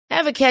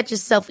Ever catch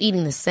yourself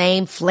eating the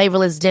same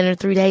flavorless dinner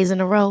 3 days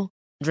in a row?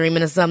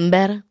 Dreaming of something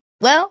better?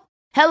 Well,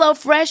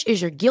 HelloFresh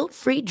is your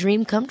guilt-free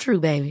dream come true,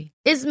 baby.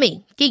 It's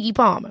me, Keke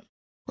Palmer.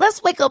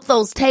 Let's wake up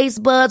those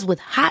taste buds with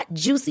hot,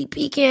 juicy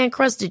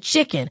pecan-crusted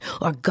chicken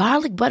or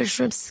garlic butter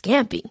shrimp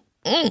scampi.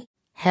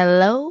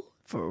 Hello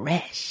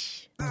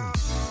Fresh.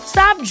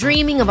 Stop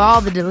dreaming of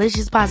all the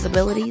delicious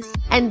possibilities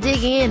and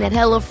dig in at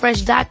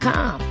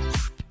HelloFresh.com.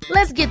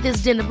 Let's get this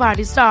dinner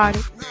party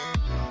started.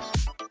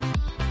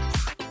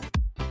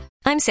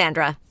 I'm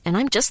Sandra, and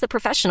I'm just the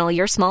professional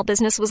your small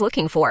business was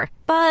looking for.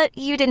 But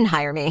you didn't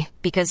hire me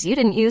because you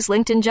didn't use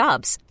LinkedIn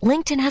Jobs.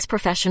 LinkedIn has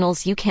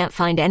professionals you can't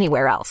find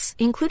anywhere else,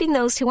 including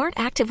those who aren't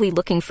actively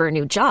looking for a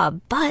new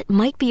job, but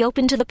might be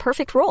open to the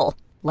perfect role,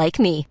 like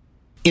me.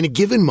 In a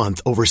given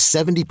month, over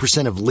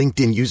 70% of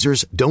LinkedIn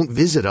users don't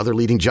visit other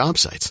leading job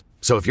sites.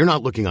 So if you're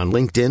not looking on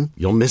LinkedIn,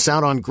 you'll miss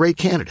out on great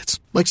candidates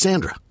like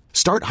Sandra.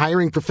 Start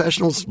hiring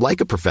professionals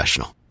like a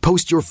professional.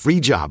 Post your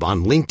free job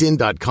on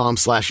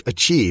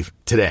linkedin.com/achieve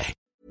today.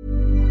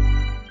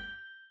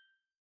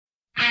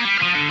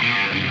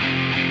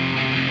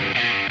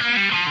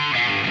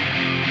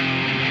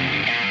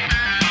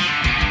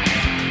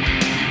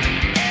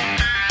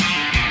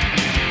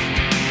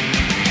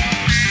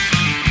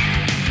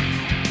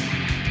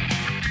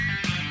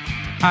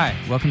 Hi,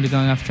 welcome to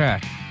Going Off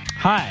Track.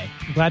 Hi,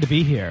 I'm glad to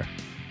be here.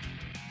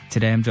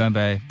 Today I'm joined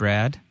by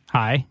Brad.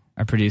 Hi.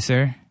 Our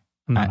producer.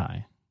 I'm not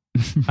high.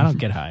 I don't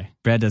get high.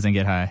 Brad doesn't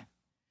get high.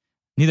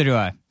 Neither do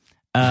I.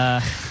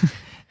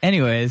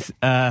 Anyways,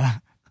 today...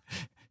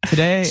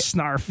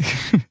 Snarf.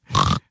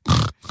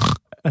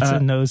 That's a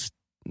nose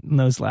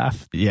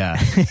laugh.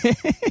 Yeah.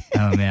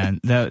 Oh, man.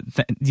 That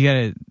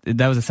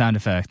was a sound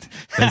effect.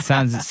 It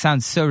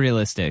sounds so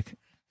realistic.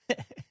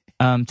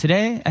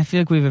 Today, I feel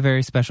like we have a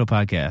very special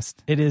podcast.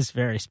 It is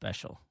very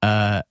special.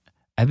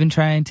 I've been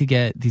trying to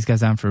get these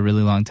guys on for a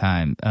really long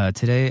time.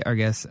 Today, our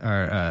guests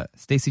are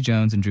Stacey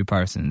Jones and Drew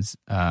Parsons,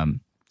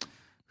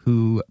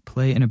 who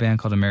play in a band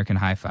called American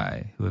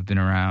Hi-Fi, who have been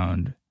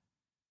around...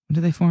 When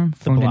did they form?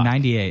 Formed in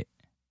 98,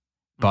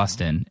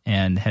 Boston,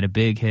 and had a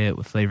big hit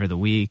with Flavor of the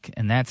Week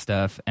and that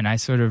stuff. And I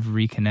sort of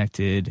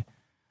reconnected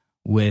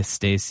with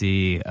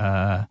Stacey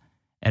at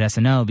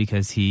SNL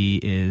because he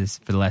is,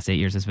 for the last 8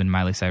 years, has been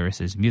Miley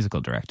Cyrus's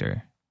musical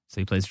director.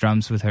 So he plays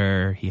drums with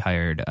her. He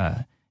hired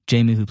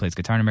Jamie, who plays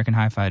guitar in American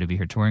Hi-Fi, to be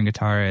her touring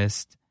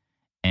guitarist.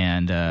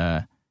 And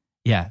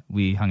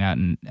we hung out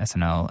in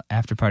SNL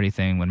after party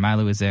thing when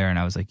Miley was there. And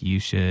I was like, you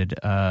should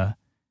come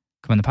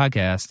on the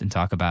podcast and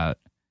talk about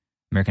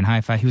American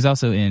Hi-Fi. He was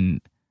also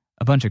in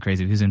a bunch of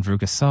crazy. He was in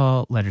Veruca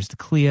Salt, Letters to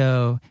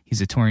Cleo.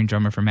 He's a touring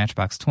drummer for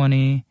Matchbox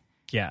 20.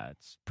 Yeah,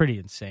 it's pretty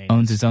insane.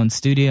 Owns his own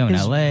studio in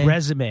LA. His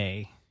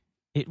resume,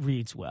 it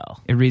reads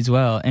well. It reads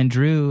well. And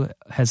Drew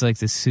has like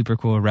this super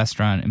cool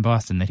restaurant in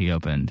Boston that he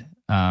opened.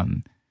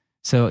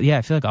 So yeah,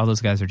 I feel like all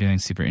those guys are doing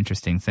super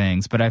interesting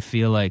things. But I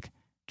feel like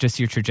just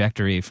your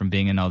trajectory from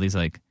being in all these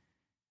like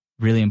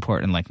really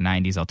important like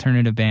 90s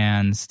alternative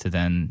bands to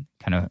then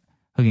kind of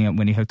hooking up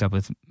when he hooked up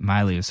with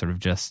Miley was sort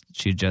of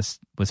she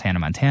was Hannah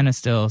Montana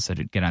still, so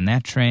to get on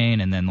that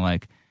train, and then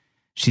like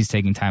she's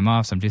taking time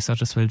off, so I'll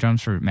just play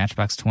drums for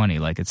Matchbox 20.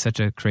 Like, it's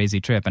such a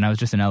crazy trip. And I was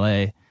just in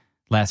LA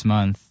last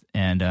month,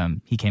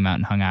 and he came out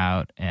and hung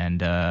out, and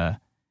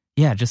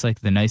just like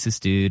the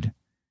nicest dude.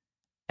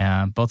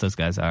 Both those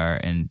guys are,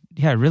 and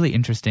yeah, really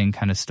interesting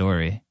kind of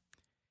story.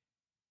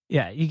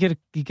 Yeah, you get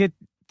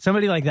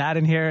somebody like that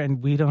in here,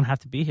 and we don't have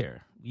to be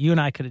here. You and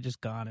I could have just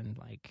gone and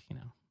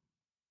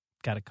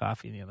got a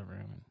coffee in the other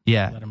room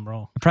and let him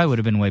roll. It probably would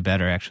have been way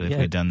better actually if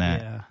we'd done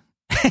that. Yeah.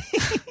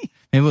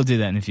 Maybe we'll do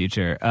that in the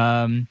future.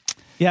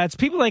 It's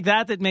people like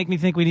that make me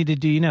think we need to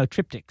do,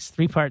 triptychs,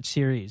 3-part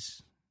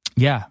series.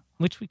 Yeah.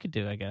 Which we could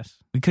do, I guess.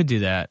 We could do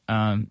that.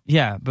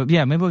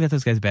 Maybe we'll get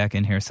those guys back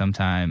in here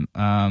sometime.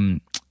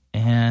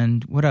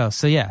 And what else?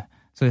 So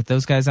with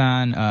those guys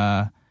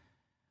on,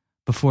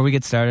 before we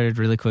get started,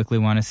 really quickly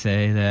want to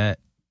say that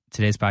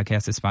today's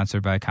podcast is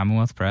sponsored by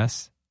Commonwealth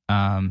Press,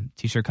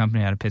 t-shirt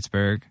company out of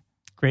Pittsburgh.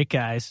 Great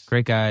guys.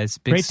 Great guys.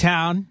 Great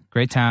town.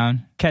 Great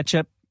town.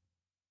 Ketchup.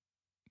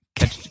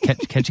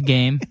 Catch a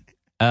game.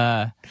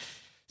 Steelers.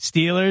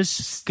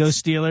 Go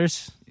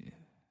Steelers.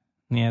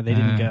 Yeah, they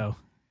didn't go.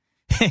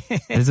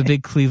 There's a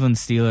big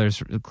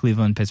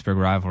Cleveland-Pittsburgh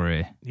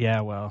rivalry.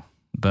 Yeah, well.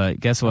 But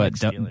guess what?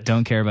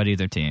 Don't care about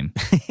either team.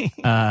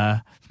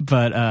 They're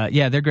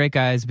great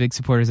guys, big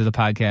supporters of the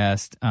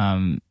podcast.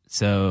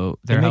 So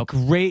they make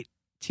great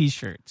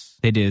T-shirts.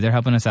 They do. They're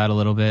helping us out a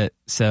little bit.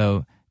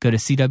 So go to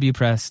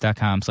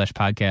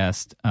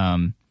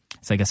cwpress.com/podcast.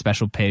 It's like a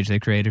special page they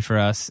created for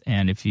us.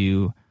 And if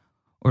you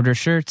order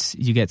shirts,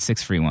 you get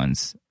 6 free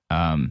ones.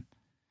 I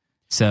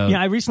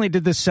recently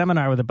did this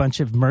seminar with a bunch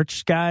of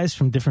merch guys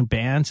from different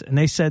bands, and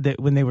they said that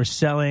when they were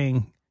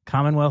selling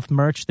Commonwealth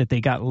merch that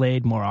they got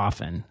laid more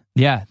often.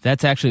 Yeah,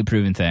 that's actually a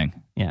proven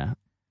thing. Yeah.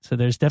 So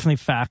there's definitely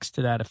facts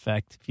to that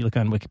effect if you look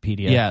on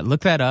Wikipedia. Yeah, look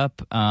that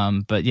up.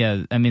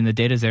 The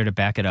data's there to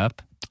back it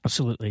up.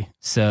 Absolutely.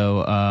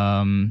 So,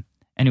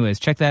 anyways,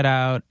 check that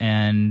out.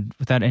 And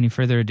without any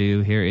further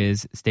ado, here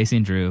is Stacey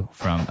and Drew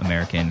from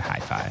American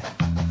Hi-Fi.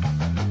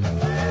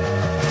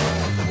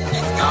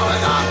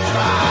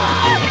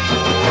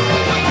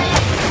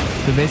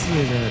 So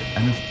basically,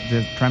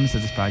 the premise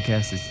of this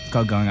podcast is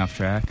called Going Off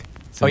Track.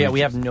 So we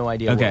have no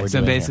idea what we're doing. Okay,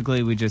 so basically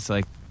here. we just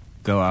like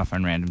go off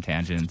on random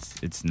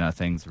tangents.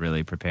 Nothing's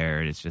really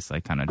prepared. It's just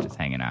like kind of just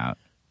hanging out.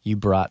 You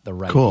brought the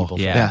right Cool. people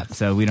for Yeah. that.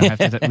 So we don't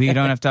have to we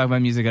don't have to talk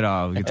about music at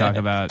all. We can talk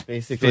about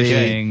Basically,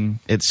 fishing.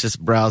 it's just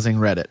browsing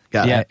Reddit.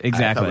 Got Yeah, it.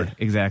 Exactly. Covered.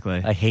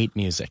 Exactly. I hate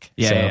music.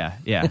 Yeah, so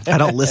yeah. I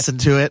don't listen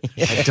to it.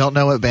 I don't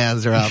know what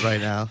bands are out right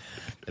now.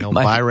 I don't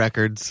buy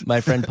records.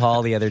 My friend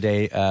Paul the other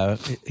day,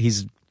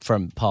 he's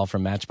Paul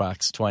from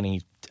Matchbox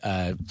 20,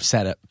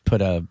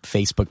 put a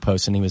Facebook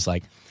post, and he was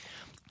like,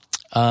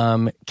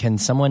 can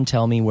someone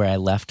tell me where I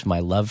left my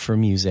love for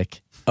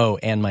music? Oh,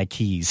 and my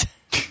keys.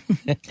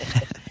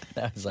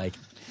 I was like,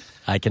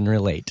 I can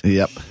relate.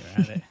 Yep.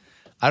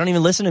 I don't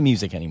even listen to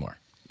music anymore.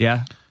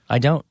 Yeah. I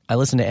don't. I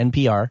listen to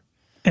NPR.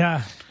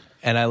 Yeah.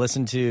 And I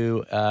listen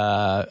to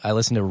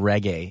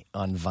reggae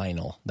on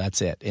vinyl.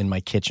 That's it, in my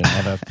kitchen. I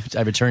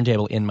have a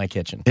turntable in my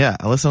kitchen. Yeah,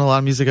 I listen to a lot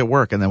of music at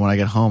work, and then when I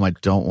get home, I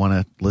don't want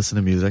to listen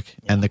to music.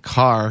 And the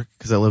car,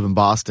 because I live in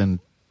Boston,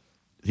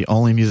 the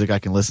only music I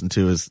can listen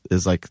to is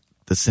like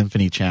the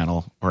Symphony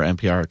Channel or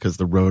NPR, because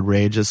the road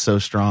rage is so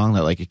strong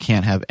that like you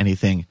can't have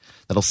anything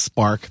that'll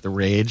spark the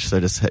rage. So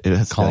it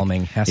has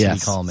Calming. to Has to be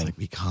calming. It's like,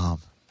 be calm.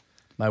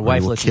 My Or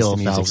wife you will listens kill to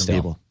music 1,000 still.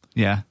 people.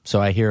 Yeah.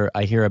 So I hear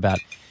about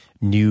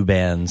new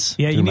bands.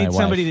 Yeah, you through my need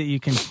somebody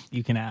wife. that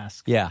you can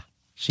ask. Yeah,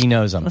 she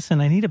knows them. Listen,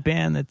 I need a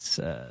band that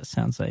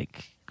sounds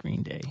like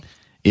Green Day.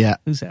 Yeah,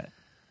 Who's that?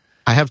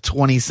 I have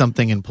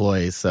 20-something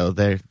employees, so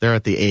they're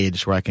at the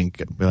age where I can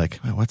be like,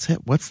 what's it?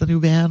 What's the new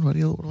band? What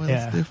do I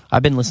listen to?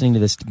 I've been listening to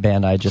this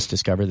band. I just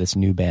discovered this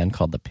new band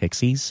called the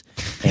Pixies,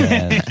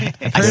 and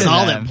I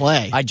saw them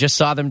play. I just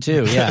saw them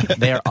too. Yeah,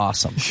 they are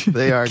awesome.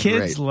 They are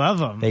Kids great. love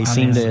them. They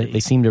seem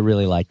to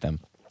really like them.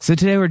 So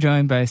today we're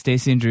joined by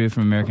Stacey and Drew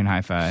from American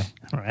Hi-Fi.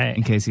 Right.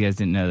 In case you guys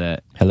didn't know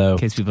that. Hello. In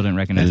case people didn't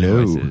recognize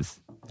Hello. their voices.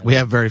 We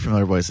have very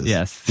familiar voices.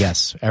 Yes.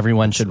 Yes,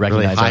 everyone should Really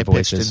recognize our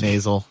high-pitched voices. and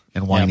nasal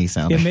and whiny Yeah,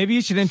 sounding. maybe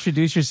you should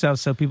introduce yourself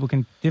so people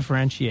can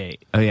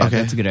differentiate. Oh yeah, Okay.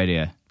 that's a good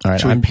idea. All right,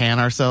 Should we pan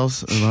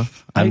ourselves?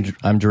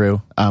 I'm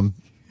Drew.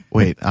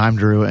 Wait, I'm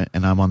Drew,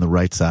 and I'm on the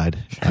right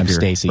side. I'm of your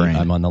Stacy. brain.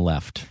 I'm on the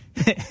left.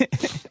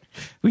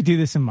 We do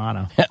this in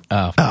mono.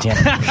 Oh, damn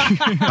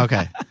it.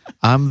 Okay.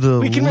 I'm the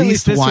We can release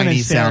least this one in whiny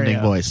sounding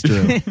stereo. voice,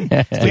 Drew.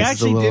 We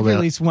actually did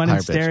release one in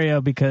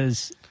stereo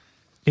because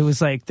it was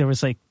like there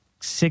was like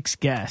 6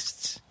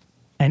 guests,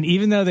 and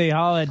even though they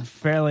all had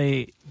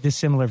fairly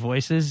dissimilar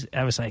voices,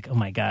 I was like, oh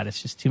my god,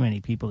 it's just too many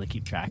people to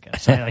keep track of.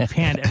 So I like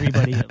panned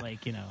everybody at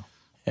like an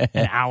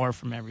hour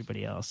from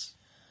everybody else.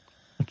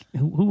 Like,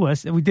 who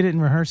was it? We did it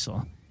in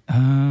rehearsal.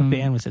 What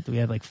band was it that we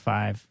had like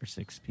 5 or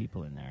 6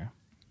 people in there?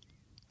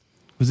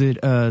 Was it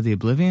the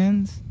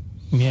Oblivions?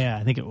 Yeah,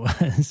 I think it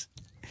was.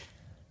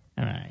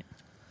 All right.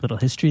 Little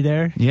history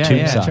there. Yeah, Tube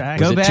yeah. Sock. Track.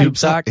 Was Go it back. Tube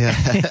Sock? Yeah.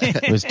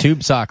 It was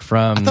Tube Sock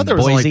from I thought there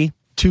was Boise. only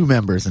 2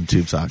 members in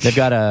Tube Sock. They've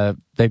got a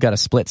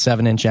split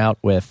 7-inch out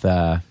with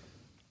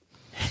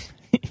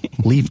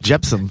Leaf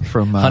Jepsen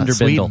from Hunderbindle.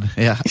 Sweden.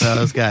 Yeah,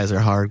 those guys are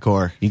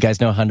hardcore. you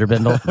guys know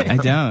Hunderbindle? I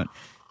don't.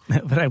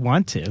 But I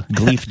want to.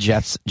 Gleef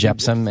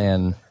Jepsen,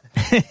 and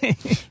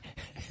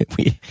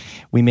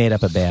we made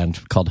up a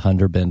band called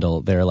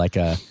Hunderbindle. They're like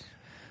I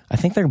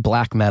think they're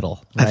black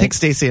metal. Right? I think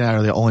Stacey and I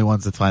are the only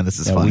ones that find this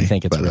is No, funny. we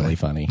think it's by the way. really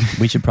funny.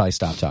 We should probably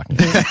stop talking.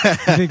 You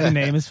think the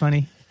name is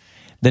funny?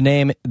 The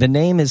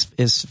name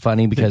is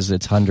funny because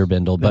it's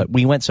Hunderbindle, but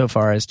we went so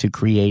far as to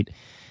create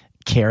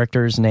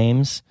characters'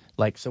 names.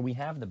 Like, so we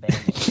have the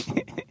band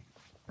name.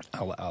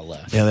 I'll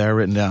Yeah, they are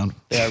written down.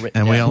 They are written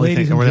and we down. only Ladies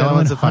think and we're the only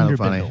ones that gentlemen,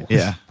 find it funny. Hunderbindle.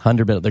 Yeah,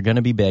 Hunderbindle. They're going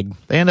to be big.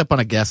 they end up on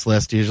a guest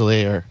list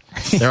usually, or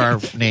there are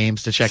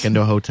names to check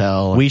into a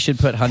hotel. We should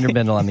put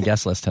Hunderbindle on the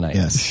guest list tonight.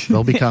 yes,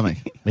 they'll be coming.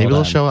 Maybe Hold they'll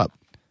on. show up.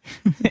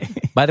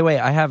 By the way,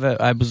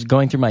 I was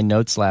going through my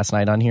notes last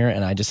night on here,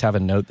 and I just have a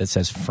note that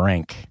says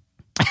Frank.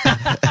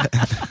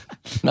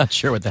 Not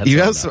sure what that's You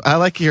all guys, about. I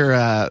like your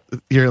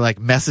like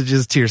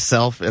messages to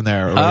yourself in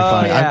there. Are really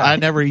funny. yeah. I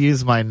never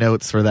use my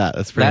notes for that.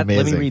 That's pretty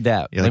amazing. Let me read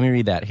that. You're Let like, me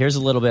read that. Here's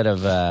a little bit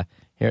of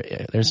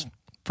here. There's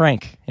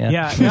Frank. Yeah,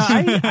 no,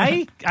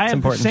 I have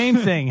important. the same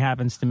thing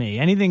happens to me.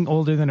 Anything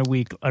older than a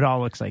week, it all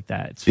looks like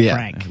that. It's Yeah.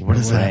 Frank. What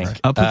is that? Frank.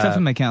 I'll put stuff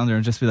in my calendar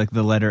and just be like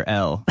the letter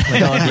L.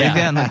 Like I'll read that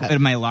and like,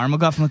 my alarm will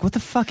go off. I'm like, what the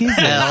fuck is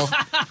L?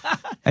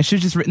 I should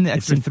have just written the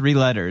extra 3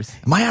 letters.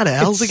 Am I out of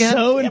L's again?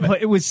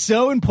 It was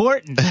so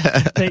important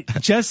that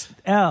just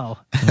L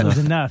was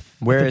enough.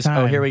 Where at the is? Oh,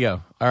 time. here we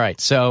go. All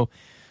right. So,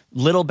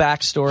 little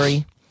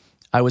backstory.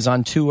 I was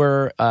on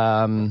tour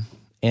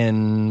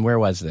in where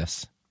was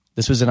this?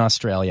 This was in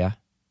Australia,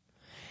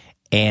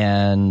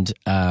 and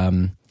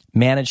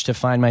managed to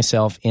find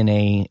myself in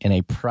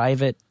a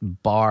private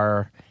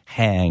bar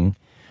hang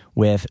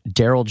with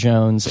Daryl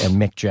Jones and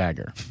Mick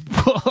Jagger.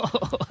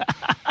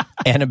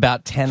 and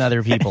about 10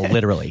 other people,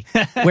 literally.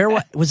 Where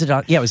was it?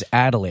 Yeah, it was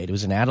Adelaide. It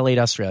was in Adelaide,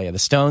 Australia. The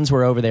Stones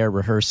were over there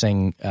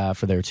rehearsing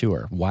for their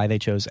tour. Why they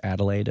chose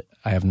Adelaide,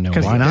 I have no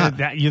idea. Why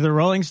not? You're the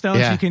Rolling Stones.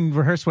 Yeah. You can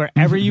rehearse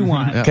wherever you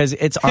want. Because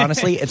it's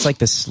honestly, it's like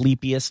the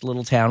sleepiest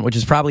little town, which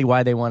is probably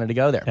why they wanted to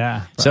go there.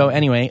 Yeah. So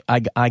anyway,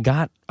 I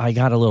got a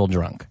little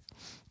drunk,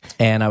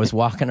 and I was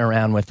walking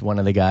around with one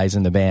of the guys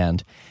in the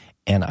band,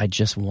 and I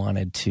just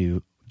wanted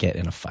to get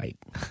in a fight.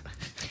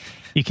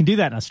 You can do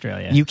that in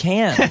Australia. You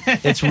can.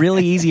 It's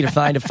really easy to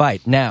find a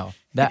fight. Now,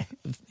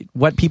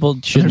 what people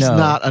should know. There's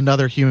not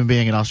another human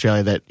being in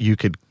Australia that you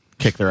could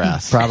kick their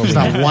ass. Probably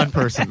There's not one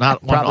person,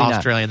 not one Probably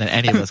Australian that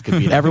any of us could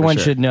beat. Everyone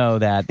should know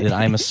that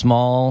I'm a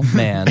small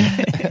man.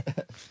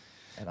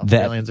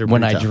 That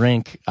when I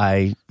drink,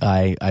 I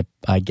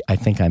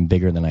think I'm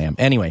bigger than I am.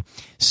 Anyway,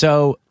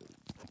 so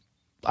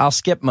I'll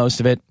skip most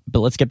of it, but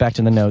let's get back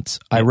to the notes.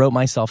 I wrote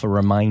myself a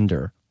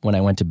reminder when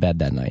I went to bed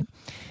that night,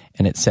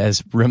 and it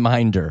says,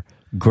 "Reminder: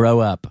 grow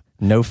up,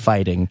 no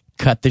fighting,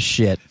 cut the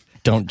shit,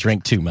 don't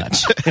drink too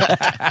much."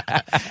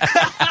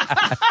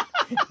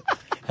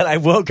 And I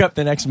woke up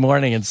the next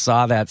morning and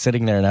saw that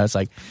sitting there, and I was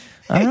like,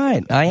 all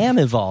right, I am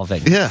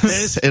evolving.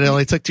 Yes, it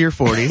only took to your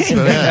 40s.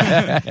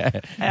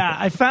 But yeah,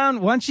 I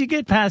found once you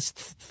get past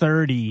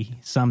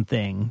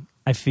 30-something,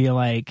 I feel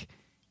like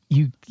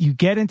you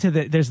get into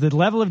there's the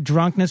level of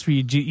drunkenness where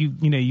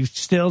you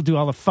still do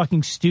all the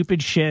fucking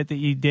stupid shit that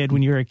you did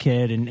when you were a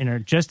kid and are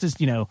just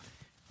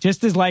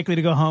as likely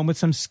to go home with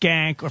some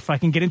skank or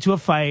fucking get into a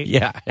fight.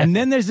 Yeah. And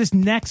then there's this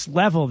next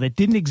level that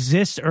didn't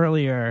exist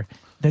earlier.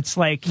 That's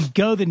like you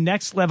go the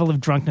next level of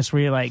drunkenness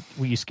where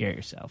you scare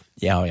yourself.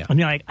 Yeah, oh yeah. And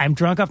you're like, I'm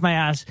drunk off my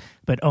ass,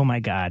 but oh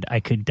my God, I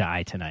could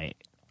die tonight.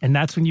 And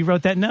that's when you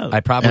wrote that note. I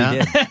probably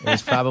did. It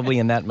was probably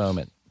in that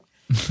moment.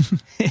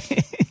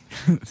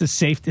 It's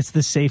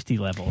the safety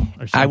level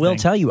or something. I will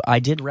tell you, I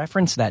did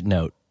reference that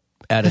note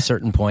at a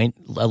certain point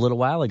a little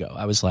while ago.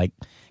 I was like,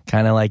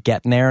 kind of like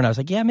getting there, and I was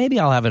like, yeah, maybe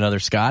I'll have another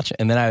scotch.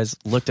 And then I was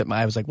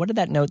like, what did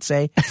that note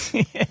say?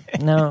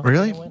 No.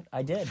 Really?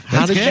 I did.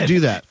 How did you do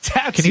that?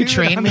 Can you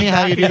train me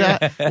how you do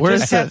that?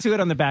 Just tattoo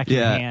it on the back of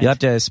your hand. You have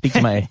to speak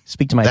to my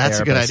That's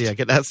therapist. a good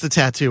idea. That's the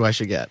tattoo I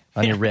should get.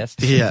 On your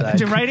wrist? Yeah.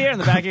 Right here on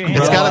the back of your hand.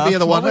 It's got to be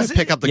the one that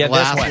pick up the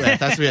glass this one. with.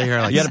 That's what I hear.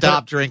 Like,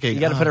 stop drinking.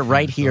 You got to put it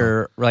right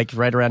here, like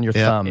right around your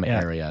thumb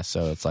area.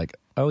 So it's like,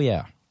 oh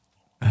yeah.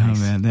 Oh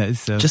man, that is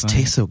so just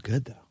funny. tastes so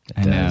good though.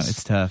 I know,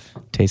 it's tough.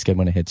 Tastes good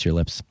when it hits your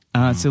lips.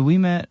 So we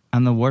met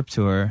on the Warped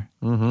Tour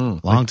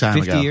long time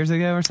 50 ago. years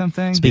ago or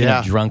something. Speaking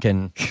of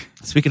drunken.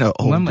 Speaking of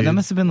old that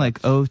must have been like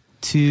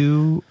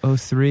 02,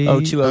 03.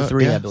 02,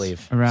 03, I believe.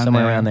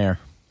 Somewhere around there.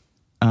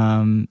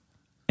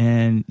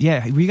 And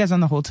yeah, were you guys on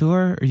the whole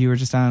tour, or you were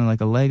just on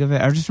like a leg of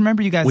it? I just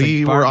remember you guys.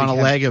 We were on a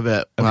leg of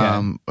it.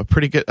 Okay.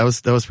 Pretty good. That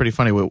was pretty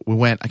funny. We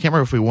went. I can't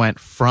remember if we went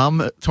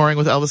from touring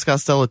with Elvis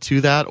Costello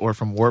to that, or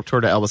from Warped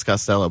Tour to Elvis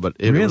Costello. But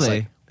it was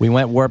like, we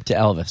went Warped to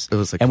Elvis. It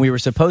was like, and we were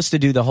supposed to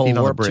do the whole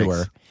Warped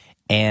Tour,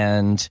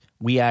 and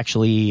we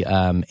actually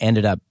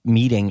ended up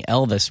meeting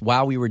Elvis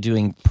while we were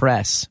doing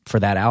press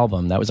for that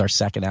album. That was our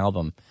second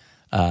album,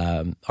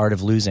 Art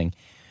of Losing.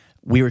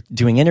 We were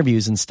doing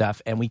interviews and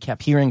stuff, and we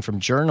kept hearing from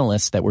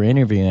journalists that were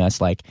interviewing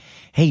us, like,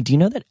 "Hey, do you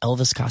know that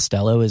Elvis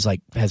Costello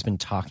has been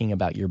talking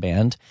about your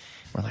band?"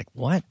 We're like,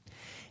 "What?"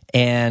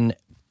 And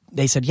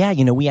they said, "Yeah,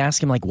 we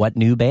asked him like what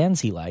new bands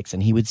he likes,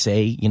 and he would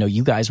say,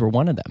 you guys were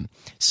one of them."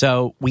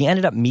 So we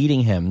ended up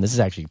meeting him. This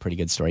is actually a pretty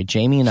good story.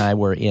 Jamie and I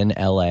were in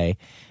LA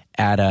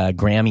at a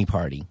Grammy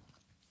party,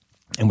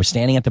 and we're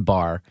standing at the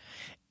bar.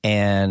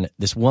 And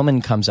this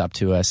woman comes up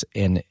to us,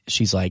 and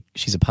she's a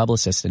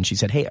publicist, and she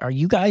said, "Hey,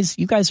 you guys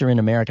are in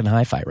American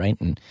Hi-Fi, right?"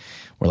 And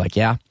we're like,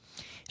 "Yeah."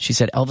 She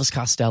said, "Elvis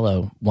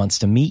Costello wants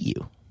to meet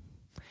you."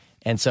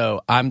 And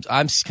so I'm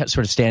sort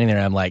of standing there,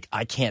 and I'm like,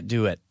 I can't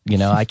do it.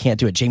 I can't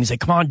do it. Jamie's like,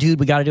 "Come on,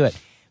 dude, we got to do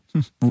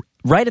it."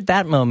 Right at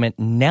that moment,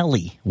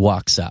 Nelly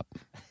walks up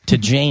to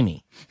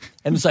Jamie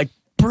and was like,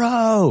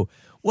 "Bro,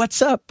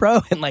 what's up,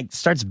 bro?" And like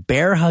starts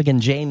bear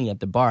hugging Jamie at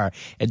the bar.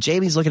 And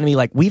Jamie's looking at me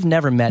like, we've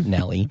never met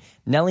Nelly.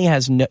 Nelly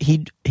has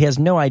he has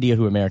no idea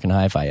who American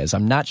Hi-Fi is.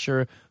 I'm not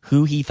sure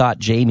who he thought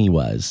Jamie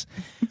was,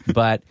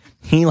 but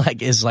he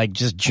is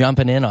just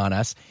jumping in on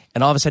us.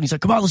 And all of a sudden he's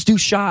like, "Come on, let's do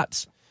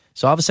shots."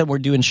 So all of a sudden we're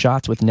doing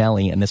shots with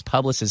Nelly, and this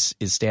publicist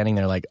is standing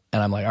there and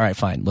I'm like, all right,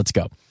 fine, let's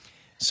go.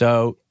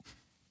 So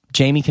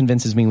Jamie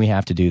convinces me we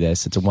have to do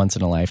this. It's a once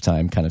in a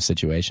lifetime kind of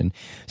situation.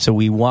 So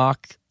we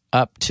walk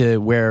up to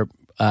where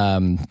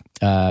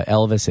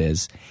Elvis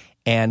is,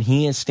 and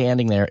he is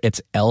standing there.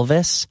 It's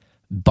Elvis,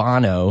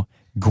 Bono,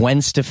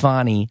 Gwen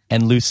Stefani,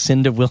 and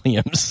Lucinda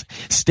Williams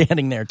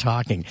standing there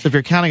talking. So if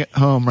you're counting at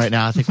home right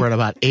now, I think we're at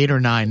about 8 or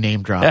 9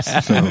 name drops.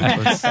 So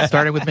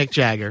starting with Mick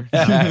Jagger.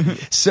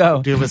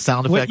 So do you have a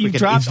sound effect? You've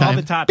dropped all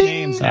the top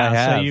names now, I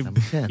have.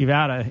 so you've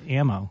out of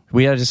ammo.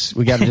 We got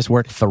to just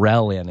work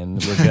Pharrell in,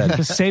 and we're good.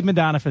 Just save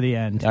Madonna for the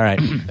end. All right.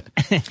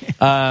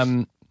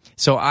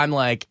 So I'm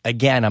like,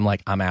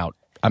 I'm out.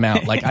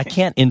 Like, I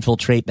can't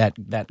infiltrate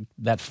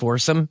that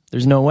foursome.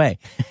 There's no way.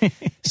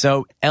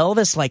 So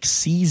Elvis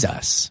sees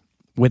us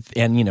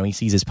and he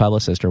sees his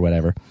publicist or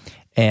whatever,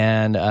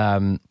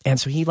 And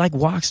so he like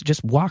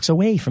walks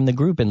away from the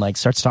group and like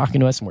starts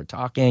talking to us, and we're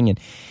talking, and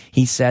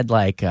he said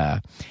like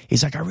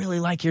he's like, I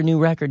really like your new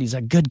record. He's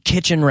like, good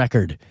kitchen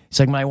record. He's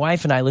like, my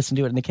wife and I listened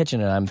to it in the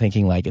kitchen, and I'm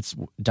thinking like, it's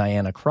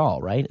Diana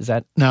Krall, right? Is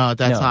that no? At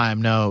that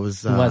time, no. It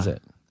was who was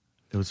it?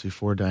 It was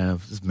before Diana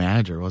was his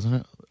manager, wasn't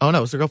it? Oh no,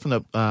 it was the girl from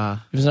the.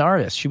 It was an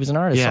artist. She was an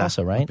artist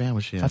also, right? What band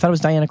was she in? I thought it was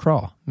Diana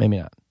Krall. Maybe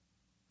not.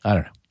 I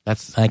don't know.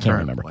 I can't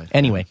remember. Wife.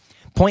 Anyway,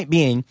 point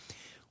being,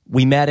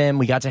 we met him.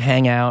 We got to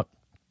hang out.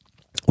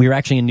 We were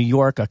actually in New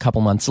York a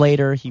couple months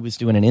later. He was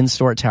doing an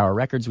in-store at Tower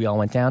Records. We all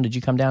went down. Did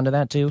you come down to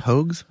that too?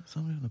 Pogues?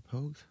 Somebody on the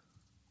Pogues?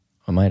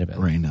 I might have been.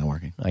 Brain not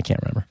working. I can't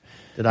remember.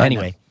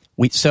 Anyway,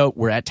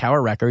 we're at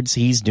Tower Records.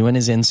 He's doing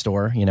his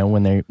in-store,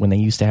 when they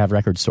used to have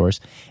record stores,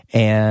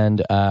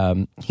 and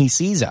he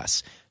sees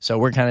us. So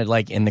we're kind of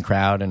like in the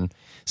crowd, and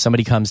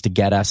somebody comes to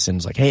get us and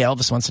is like, "Hey,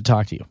 Elvis wants to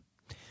talk to you."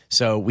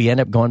 So we end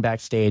up going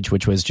backstage,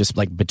 which was just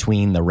like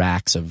between the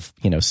racks of,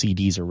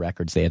 CDs or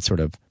records they had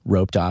sort of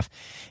roped off.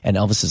 And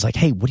Elvis is like,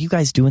 "Hey, what are you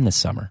guys doing this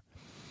summer?"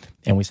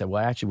 And we said,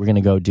 "Well, actually, we're going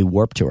to go do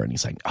Warped Tour." And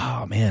he's like,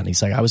 "Oh, man."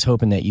 He's like, "I was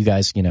hoping that you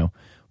guys,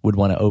 would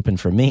want to open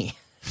for me."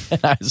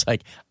 And I was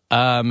like,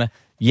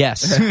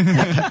 yes,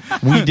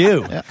 we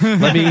do.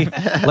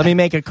 Let me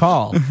make a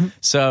call.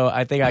 So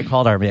I think I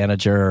called our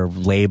manager or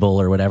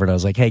label or whatever, and I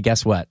was like, "Hey,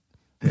 guess what?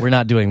 We're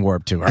not doing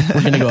Warped Tour.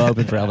 We're going to go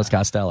open for Elvis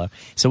Costello."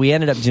 So we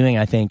ended up doing,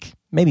 I think,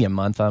 maybe a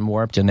month on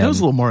Warped, and then it was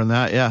a little more than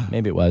that. Yeah,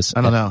 maybe it was.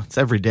 I don't know. It's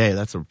every day.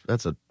 That's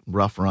a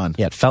rough run.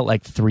 Yeah, it felt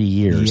like 3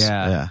 years.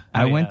 Yeah.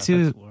 I went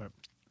to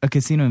a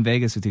casino in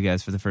Vegas with you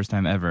guys for the first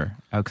time ever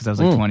because I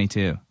was like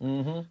 22.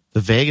 Mm-hmm. The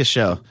Vegas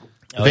show.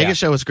 The Vegas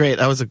show was great.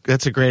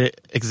 That's a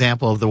great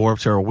example of the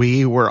Warped Tour.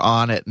 We were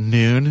on at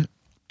noon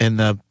in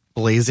the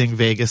blazing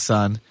Vegas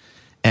sun,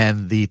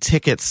 and the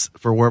tickets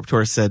for Warped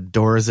Tour said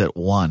doors at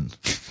 1.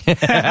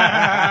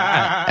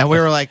 And we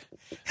were like,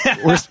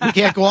 we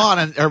can't go on.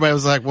 And everybody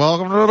was like,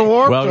 "Welcome to the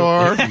Warped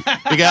Tour.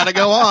 We got to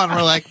go on."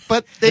 We're like,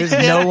 "But there's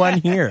no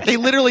one here. They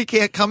literally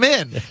can't come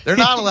in. They're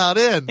not allowed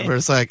in." We're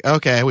just like,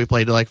 okay. We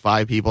played to like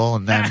 5 people,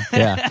 and then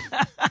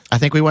I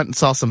think we went and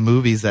saw some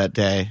movies that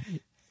day.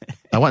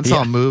 I went and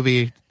saw a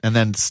movie and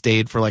then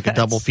stayed for like a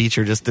double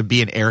feature just to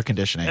be in air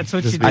conditioning. That's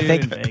what you do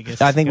in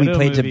Vegas. I think we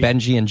played to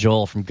Benji and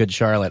Joel from Good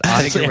Charlotte.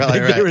 Honestly,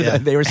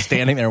 they were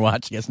standing there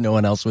watching us. No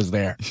one else was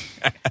there.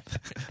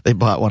 They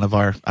bought one of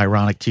our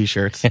ironic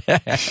T-shirts.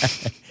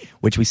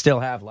 Which we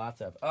still have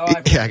lots of. Oh,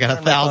 I got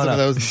 1,000 of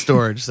those in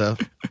storage. So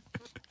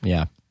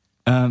yeah.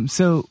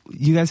 So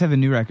you guys have a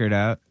new record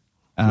out.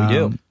 We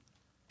do.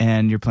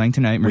 And you're playing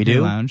tonight, Mercury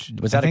Lounge.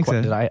 Was that a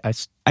question?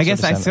 So. I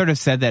guess I sort of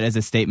said that as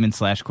a statement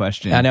 /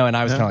 question. I know, and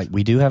I was kind of like,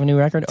 we do have a new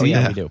record? Oh,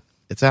 yeah, we do.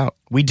 It's out.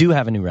 We do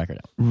have a new record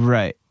out.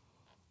 Right.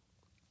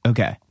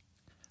 Okay.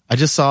 I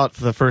just saw it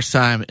for the first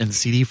time in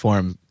CD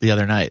form the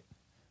other night.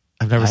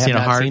 I've never seen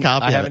a hard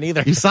copy. I haven't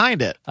either. You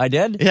signed it. I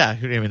did? Yeah,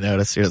 you didn't even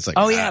notice. You're just like,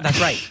 oh, yeah, that's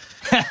right.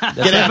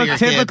 Get out of here,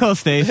 typical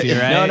Stacey,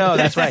 right? No,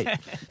 that's right.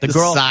 The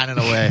girl signing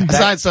away. I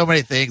signed so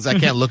many things, I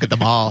can't look at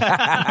them all.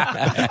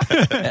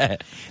 The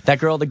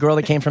girl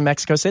that came from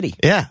Mexico City.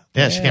 Yeah,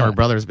 she came. Her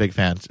brother's a big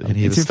fan, and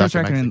he it's was your first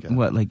stuck record in Mexico. in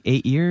what, like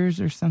 8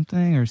 years or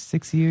something, or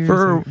 6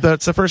 years?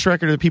 That's the first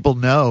record that people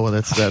know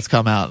that's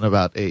come out in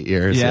about 8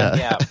 years.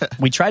 Yeah.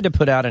 We tried to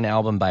put out an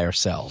album by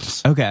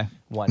ourselves. Okay,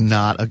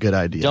 not a good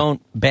idea.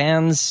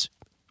 Bands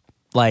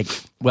like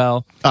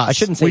I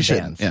shouldn't say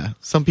bands. Yeah,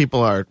 some people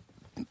are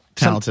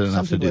talented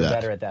enough to do that. Some people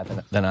are better at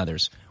that than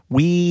others.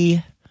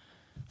 We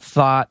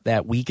thought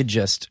that we could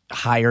just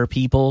hire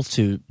people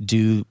to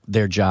do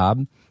their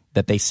job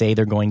that they say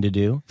they're going to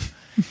do.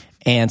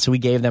 And so we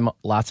gave them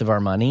lots of our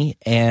money,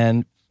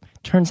 and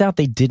turns out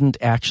they didn't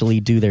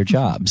actually do their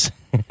jobs.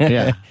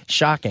 Yeah.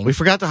 Shocking. We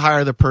forgot to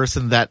hire the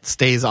person that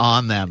stays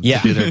on them to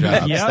do their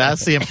jobs. Yep.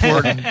 That's the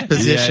important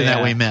position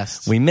that we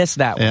missed. We missed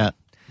that one. Yeah.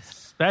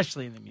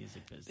 Especially in the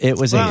music business. It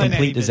was a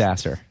complete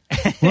disaster.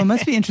 Well, it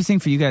must be interesting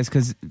for you guys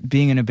because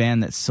being in a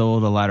band that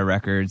sold a lot of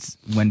records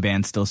when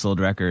bands still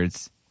sold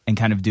records and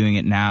kind of doing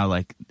it now,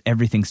 like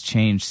everything's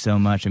changed so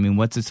much. I mean,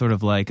 what's it sort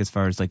of like as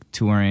far as like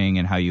touring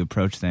and how you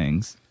approach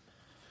things?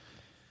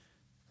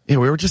 Yeah,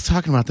 we were just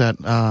talking about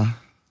that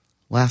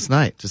last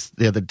night. Just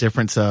the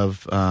difference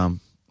of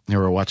we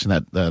were watching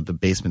that the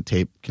Basement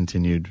Tape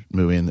continued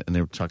movie, and they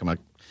were talking about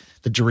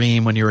the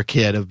dream when you were a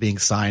kid of being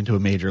signed to a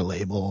major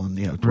label,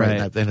 and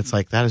right. And it's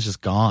like that is just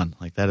gone.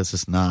 Like that is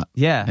just not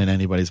in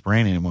anybody's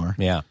brain anymore.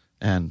 Yeah,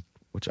 and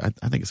which I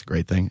think is a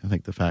great thing. I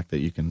think the fact that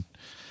you can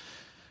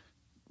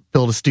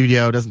build a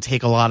studio, it doesn't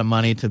take a lot of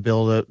money to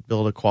build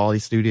a quality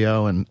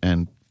studio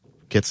and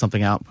get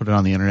something out, put it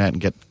on the internet, and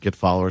get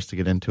followers to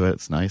get into it.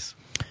 It's nice.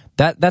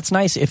 That's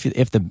nice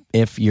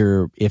if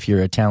you're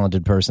a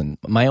talented person.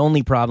 My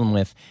only problem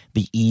with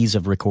the ease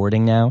of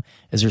recording now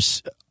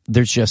is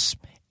there's just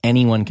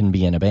anyone can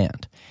be in a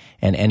band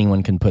and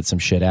anyone can put some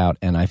shit out,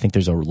 and I think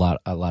there's a lot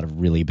of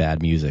really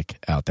bad music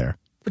out there.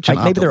 But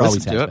maybe there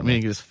always has been. I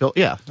mean, you just feel.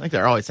 Yeah, I think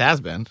there always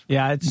has been.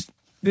 Yeah,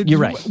 you're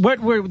right. What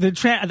were the?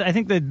 I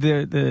think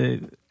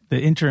the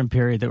the interim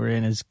period that we're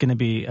in is going to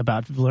be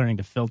about learning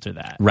to filter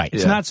that. Right.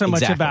 It's not so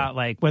much about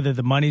like whether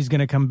the money's going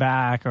to come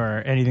back or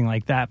anything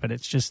like that, but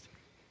it's just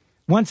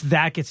once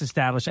that gets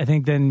established, I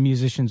think then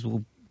musicians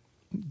will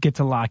get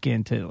to lock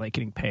into like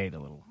getting paid a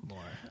little more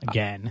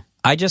again.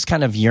 I just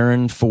kind of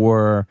yearn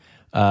for,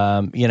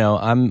 I'm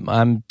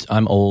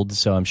old,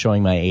 so I'm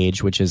showing my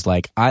age, which is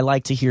like I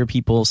like to hear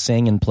people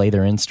sing and play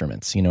their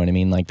instruments. You know what I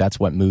mean? Like that's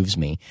what moves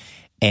me,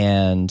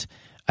 and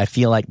I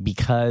feel like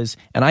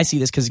and I see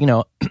this because,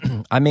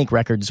 I make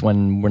records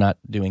when we're not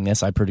doing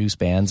this. I produce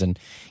bands, and,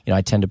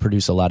 I tend to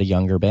produce a lot of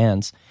younger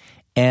bands.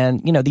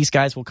 And, these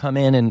guys will come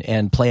in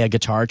and play a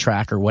guitar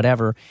track or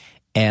whatever.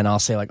 And I'll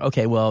say like,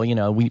 okay, well,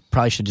 we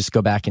probably should just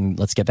go back and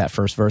let's get that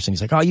first verse. And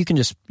he's like, oh, you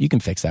can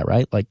fix that,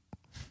 right? Like,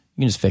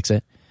 you can just fix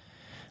it.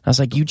 I was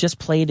like, you just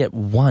played it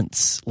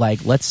once.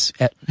 Like, let's...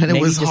 And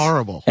it was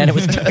horrible. And it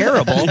was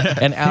terrible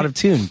and out of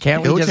tune.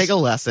 Can't we just take a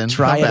lesson,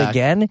 try it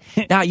again?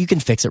 Now you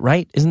can fix it,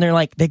 right? Isn't there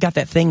like... They got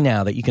that thing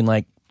now that you can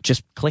like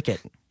just click it.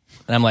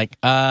 And I'm like,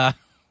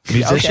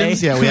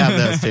 musicians? Okay. Yeah, we have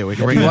those too. We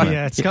can bring one.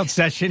 Yeah, it's called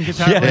session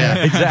guitar.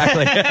 Yeah,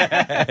 exactly.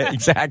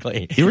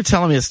 Exactly. You were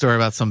telling me a story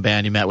about some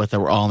band you met with that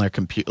were all on their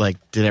computer, like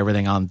did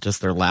everything on just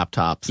their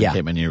laptops. And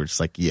came in and you were just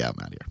like, yeah, I'm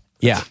out of here.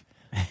 Yeah.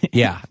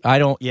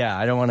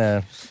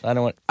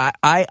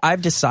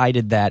 I've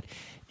decided that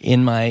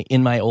in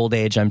my old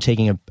age, I'm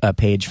taking a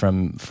page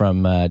from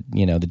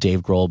the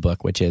Dave Grohl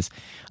book, which is,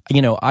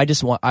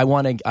 I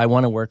want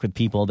to work with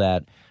people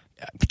that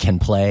can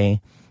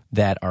play,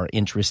 that are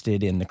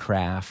interested in the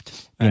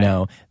craft,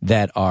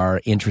 that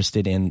are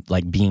interested in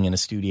like being in a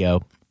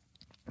studio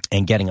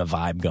and getting a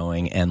vibe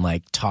going and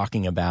like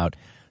talking about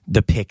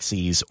the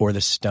Pixies or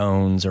the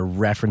Stones or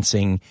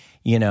referencing,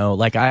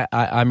 like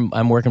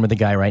I'm working with a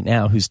guy right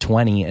now who's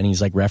 20 and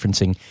he's like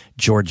referencing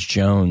George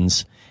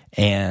Jones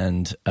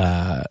and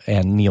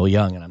Neil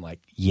Young, and I'm like,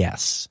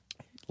 yes,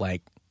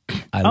 like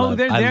I love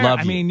you.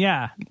 I mean,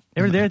 yeah,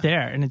 they're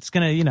there, and it's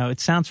gonna, it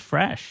sounds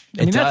fresh.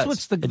 I mean, that's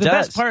what's the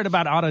best part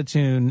about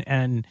autotune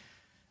and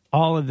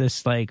all of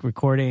this like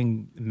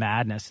recording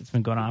madness that's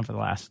been going on for the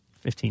last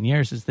 15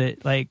 years is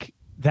that like.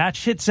 That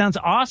shit sounds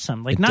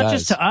awesome. Like, not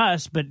just to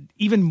us, but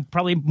even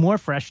probably more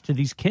fresh to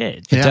these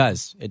kids. It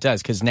does. It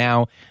does. Because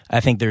now I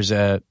think there's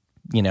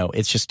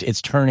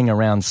it's turning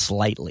around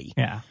slightly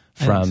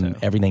from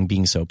everything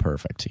being so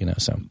perfect,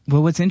 so.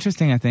 Well, what's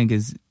interesting, I think,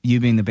 is you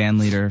being the band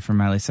leader for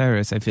Miley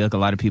Cyrus. I feel like a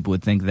lot of people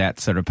would think that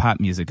sort of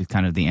pop music is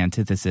kind of the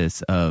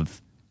antithesis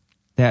of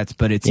that.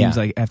 But it seems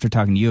like after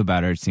talking to you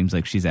about her, it seems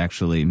like she's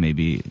actually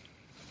maybe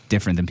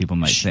different than people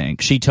might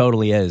think. She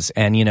totally is.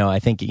 And, I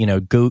think,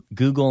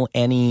 Google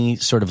any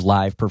sort of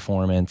live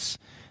performance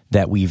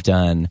that we've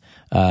done,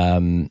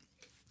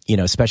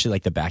 especially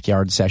like the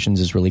Backyard Sessions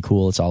is really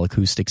cool. It's all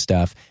acoustic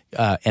stuff.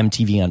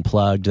 MTV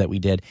Unplugged that we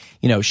did.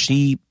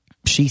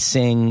 She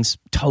sings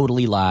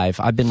totally live.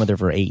 I've been with her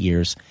for 8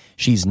 years.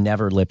 She's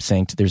never lip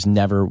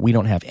synced. We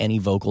don't have any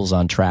vocals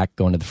on track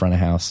going to the front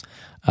of house.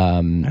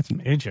 That's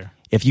major.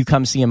 If you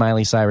come see a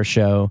Miley Cyrus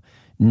show,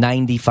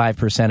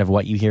 95% of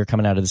what you hear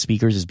coming out of the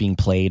speakers is being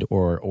played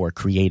or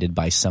created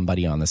by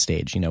somebody on the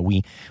stage.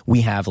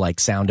 We have like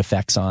sound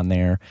effects on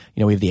there.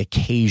 We have the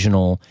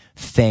occasional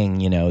thing,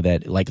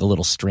 that like a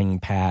little string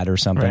pad or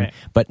something. Right.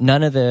 But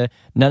none of the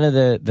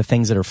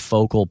things that are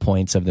focal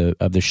points of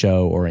the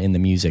show or in the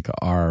music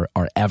are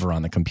ever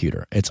on the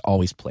computer. It's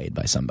always played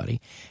by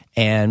somebody.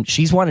 And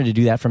she's wanted to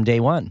do that from day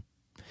one.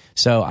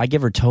 So I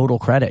give her total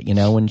credit.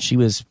 When she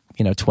was,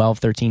 12,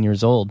 13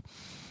 years old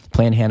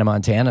playing Hannah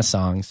Montana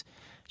songs,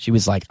 she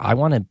was like, I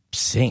want to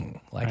sing.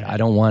 Like, right. I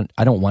don't want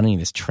any of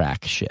this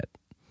track shit.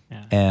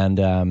 Yeah.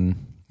 And,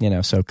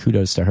 so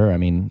kudos to her. I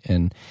mean,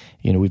 and,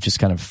 we've just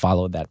kind of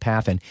followed that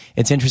path. And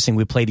it's interesting.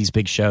 We play these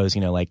big shows,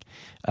 like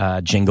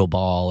Jingle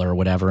Ball or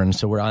whatever. And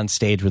so we're on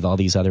stage with all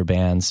these other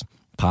bands,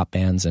 pop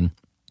bands. And,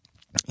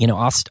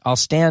 I'll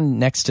stand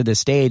next to the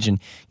stage and,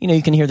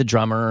 you can hear the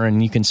drummer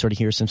and you can sort of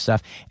hear some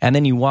stuff. And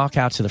then you walk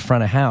out to the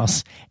front of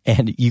house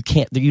and you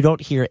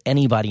don't hear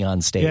anybody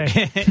on stage.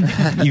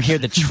 Yeah. You hear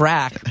the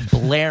track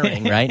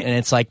blaring, right? And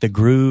it's like the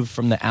groove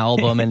from the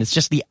album, and it's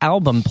just the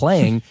album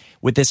playing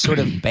with this sort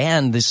of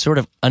band, this sort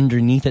of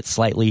underneath it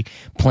slightly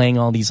playing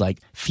all these like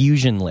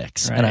fusion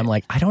licks. Right. And I'm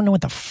like, I don't know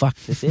what the fuck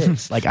this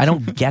is. Like, I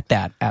don't get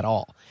that at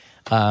all.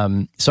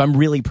 So I'm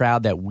really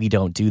proud that we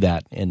don't do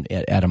that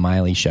at a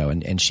Miley show,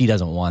 and she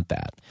doesn't want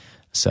that.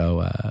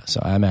 So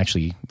I'm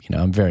actually,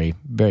 I'm very,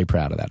 very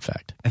proud of that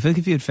fact. I feel like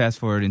if you had fast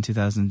forward in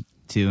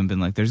 2002 and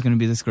been like, there's going to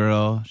be this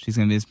girl, she's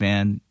going to be this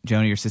band,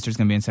 Joni, your sister's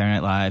going to be in Saturday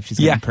Night Live, she's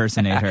going to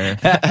impersonate her.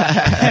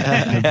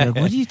 Like,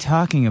 what are you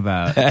talking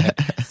about?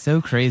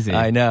 So crazy.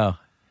 I know.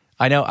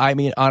 I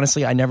mean,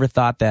 honestly, I never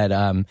thought that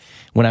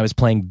when I was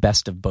playing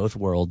Best of Both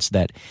Worlds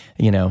that,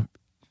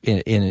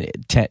 in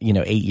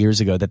 8 years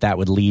ago, that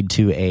would lead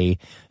to a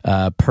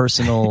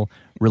personal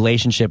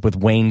relationship with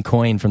Wayne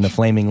Coyne from the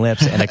Flaming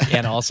Lips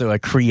and also a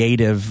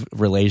creative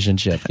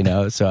relationship,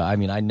 So, I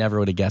mean, I never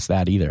would have guessed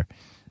that either.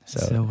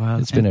 So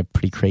wild. It's been a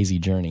pretty crazy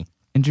journey.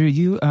 And Drew,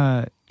 you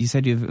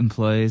said you have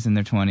employees in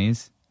their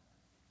 20s.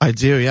 I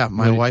do, yeah.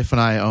 My wife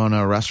and I own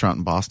a restaurant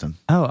in Boston.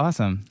 Oh,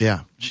 awesome.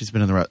 Yeah, she's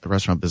been in the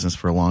restaurant business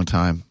for a long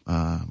time.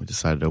 We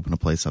decided to open a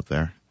place up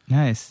there.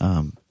 Nice.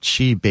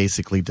 She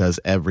basically does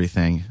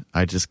everything.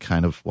 I just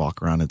kind of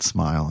walk around and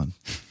smile and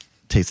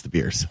taste the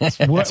beers.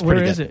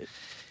 Where is it?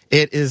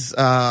 It is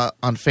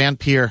on Fan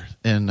Pier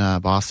in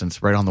Boston.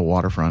 It's right on the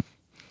waterfront.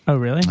 Oh,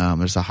 really?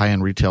 There's a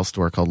high-end retail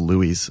store called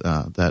Louis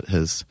that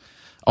has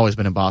always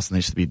been in Boston. They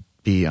used to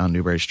be on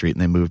Newbury Street,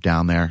 and they moved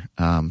down there.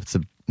 It's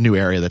a new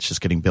area that's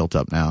just getting built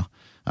up now.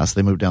 So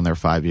they moved down there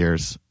 5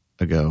 years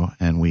ago,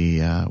 and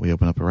we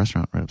opened up a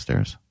restaurant right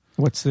upstairs.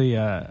 What's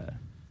the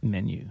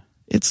menu?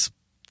 It's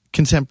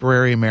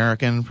contemporary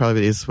American,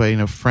 probably the easiest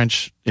way,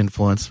 French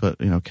influence, but,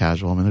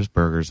 casual. I mean, there's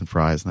burgers and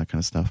fries and that kind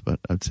of stuff, but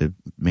I'd say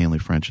mainly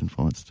French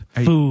influenced.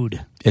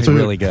 Food. It's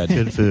really good.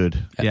 Good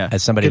food. Yeah.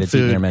 As somebody Good that's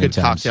eaten there many good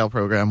times. cocktail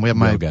program. We have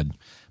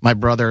my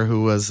brother,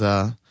 who was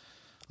a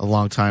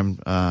long time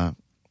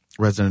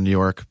resident of New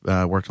York,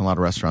 worked in a lot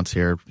of restaurants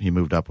here. He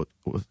moved up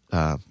with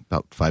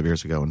about 5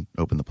 years ago and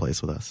opened the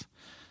place with us.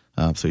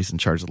 So he's in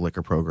charge of the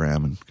liquor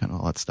program and kind of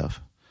all that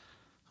stuff.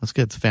 That's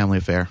good. It's a family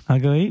affair. I'll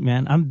go eat,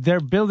 man. They're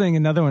building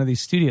another one of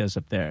these studios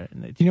up there.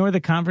 Do you know where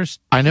the Converse?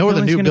 I know where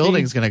the new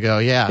building's going to go.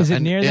 Yeah. Is it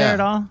near there at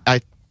all?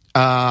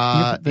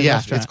 Yeah,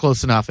 restaurant. it's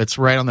close enough. It's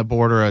right on the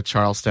border of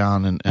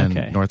Charlestown and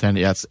Okay. North End.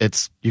 Yeah,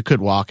 it's you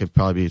could walk. It'd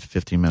probably be a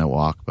 15-minute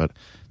walk, but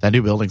that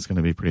new building's going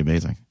to be pretty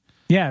amazing.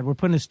 Yeah, we're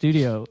putting a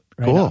studio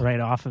right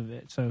off of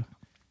it. So,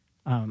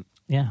 when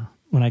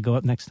I go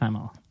up next time,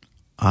 I'll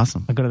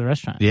go to the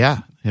restaurant.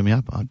 Yeah, hit me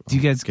up. Do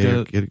you guys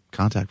get a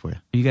contact for you?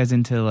 Are you guys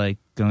into like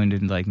going to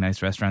like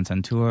nice restaurants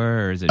on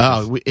tour, or is it?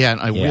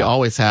 We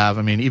always have.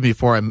 I mean, even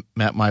before I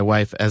met my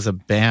wife as a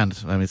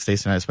band, I mean,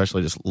 Stacey and I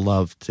especially just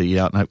love to eat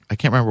out. And I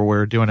can't remember, we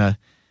were doing a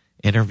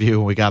interview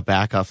when we got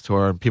back off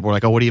tour, and people were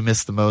like, "Oh, what do you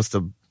miss the most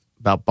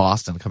about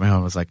Boston?" Coming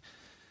home, I was like,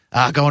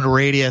 going to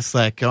Radius,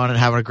 like going and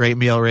having a great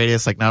meal at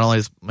Radius. Like, not only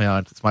is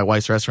it's my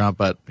wife's restaurant,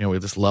 but we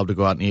just love to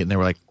go out and eat. And they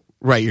were like,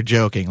 "Right, you're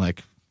joking.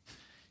 Like,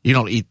 you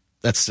don't eat.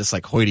 That's just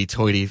like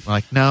hoity-toity." I'm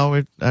like,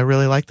 no, I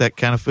really like that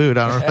kind of food.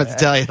 I don't know what to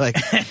tell you. Like,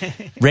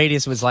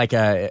 Radius was like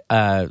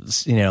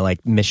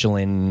like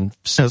Michelin.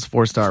 It was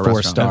 4-star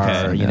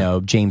restaurant.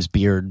 Okay, James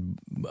Beard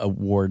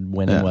award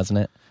winning, wasn't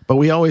it? But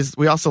we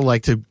also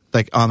like to,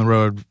 like, on the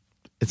road.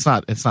 It's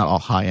not all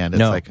high end.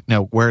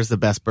 It's where's the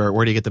best burger?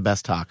 Where do you get the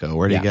best taco?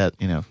 Where do you get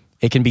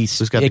It can be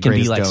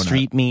like donut?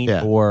 street meat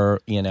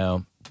or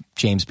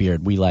James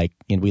Beard. We like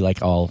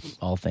all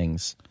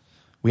things.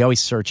 We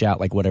always search out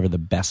like whatever the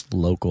best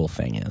local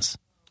thing is.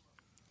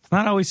 It's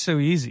not always so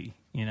easy,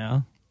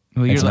 Well,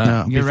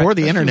 before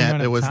the internet,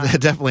 it was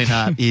definitely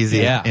not easy.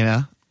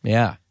 Yeah.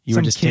 You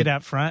Some were just kid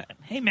out front.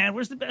 Hey, man,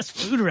 where's the best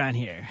food around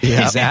here?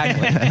 Yeah.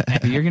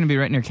 Exactly. You're going to be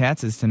right near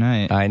Katz's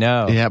tonight. I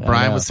know. Yeah,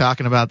 Brian was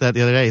talking about that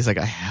the other day. He's like,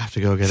 I have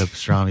to go get a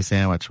pastrami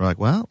sandwich. We're like,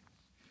 well,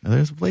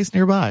 there's a place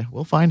nearby.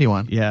 We'll find you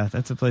one. Yeah,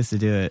 that's a place to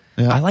do it.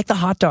 Yeah. I like the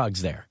hot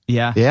dogs there.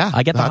 Yeah. Yeah.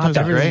 I get the hot dogs.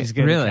 Everybody's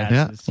good at Really?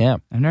 Katz's. Yeah.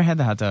 I've never had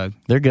the hot dog.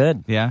 They're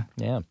good. Yeah.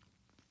 Yeah.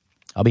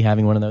 I'll be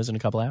having one of those in a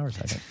couple hours,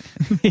 I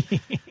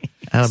think.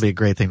 That'll be a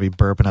great thing to be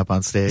burping up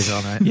on stage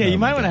all night. Yeah, you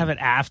might want to have it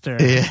after.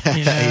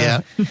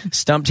 Yeah.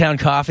 Stumptown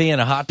coffee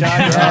and a hot dog.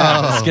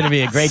 It's going to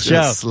be a great show.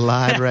 Just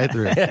slide right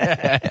through.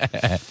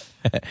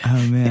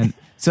 Oh man.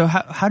 So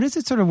how does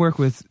it sort of work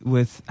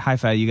with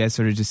Hi-Fi? You guys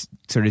sort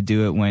of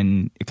do it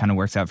when it kind of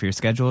works out for your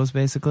schedules,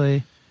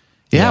 basically?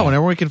 Yeah,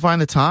 whenever we can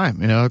find the time.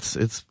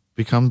 It's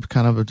become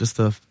kind of just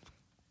a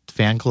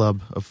fan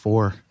club of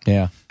 4.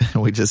 Yeah.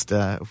 We just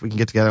if we can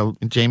get together.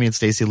 Jamie and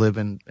Stacey live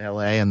in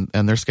LA, and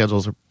their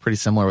schedules are pretty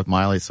similar with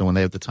Miley. So when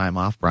they have the time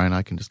off, Brian and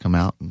I can just come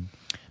out and.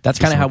 That's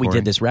kind of how we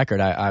did this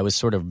record. I was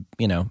sort of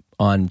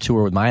on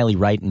tour with Miley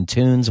writing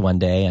tunes one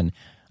day, and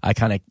I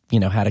kind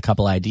of had a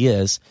couple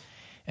ideas,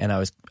 and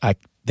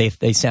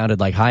they sounded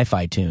like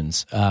Hi-Fi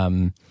tunes.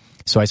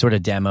 So I sort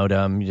of demoed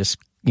them just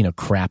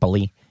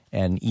crappily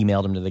and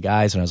emailed them to the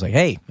guys, and I was like,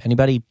 hey,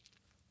 anybody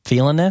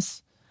feeling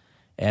this?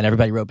 And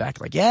everybody wrote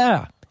back like,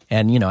 yeah.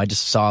 And I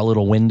just saw a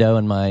little window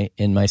in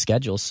my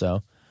schedule,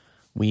 so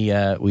we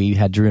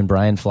had Drew and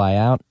Brian fly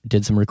out,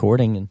 did some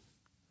recording, and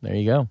there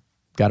you go,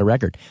 got a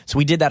record. So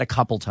we did that a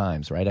couple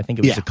times, right? I think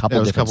it was a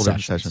couple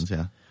different sessions.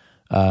 Yeah.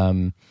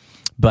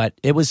 But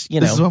it was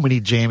This is when we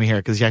need Jamie here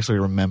because he actually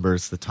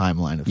remembers the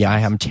timeline of things.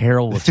 I'm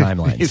terrible with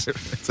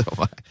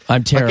timelines.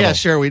 I'm terrible. Yeah,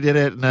 sure. We did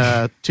it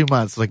in 2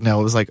 months. Like, no,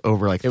 it was like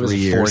over 3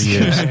 years. 4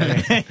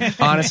 years.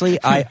 Honestly,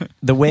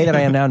 the way that I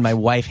am now, and my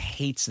wife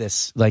hates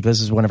this. Like,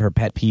 this is one of her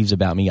pet peeves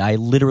about me. I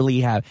literally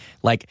have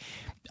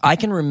I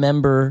can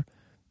remember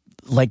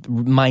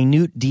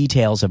minute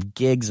details of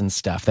gigs and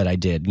stuff that I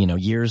did,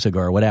 years ago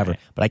or whatever.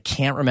 But I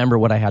can't remember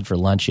what I had for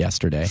lunch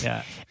yesterday.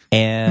 Yeah.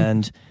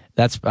 And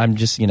that's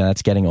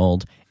getting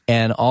old.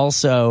 And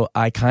also,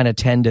 I kind of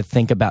tend to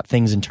think about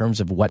things in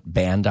terms of what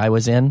band I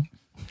was in.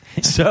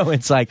 So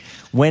it's like,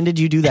 when did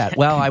you do that?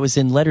 Well, I was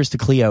in Letters to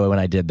Cleo when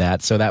I did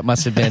that. So that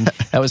must have been,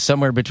 that was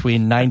somewhere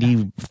between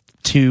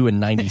 92 and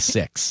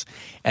 96.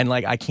 And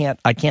I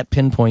can't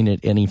pinpoint it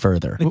any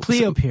further. The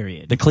Cleo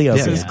period. The Cleo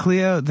So period. is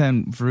Cleo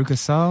then Veruca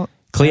Salt?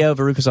 Cleo,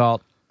 Veruca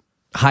Salt,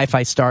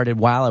 Hi-Fi started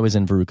while I was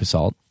in Veruca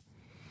Salt.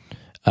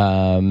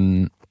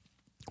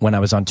 When I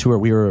was on tour,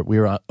 we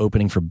were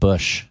opening for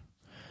Bush,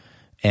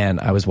 and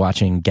I was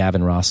watching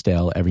Gavin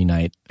Rossdale every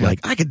night.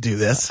 Like, I could do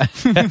this.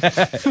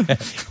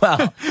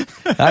 Well,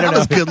 I don't know.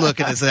 As good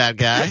looking as that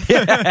guy.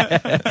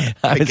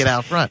 I get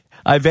out front.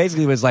 I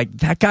basically was like,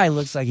 that guy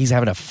looks like he's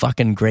having a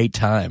fucking great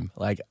time.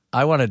 Like,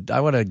 I want to. I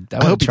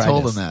hope you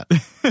told him that.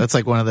 That's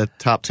like one of the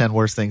top 10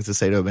 worst things to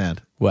say to a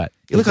band. What?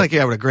 You look like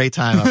you're having a great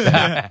time up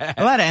there.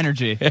 A lot of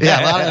energy.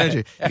 Yeah, a lot of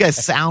energy. You guys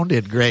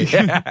sounded great.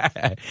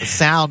 The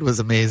sound was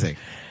amazing.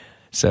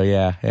 So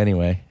yeah.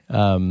 Anyway,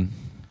 what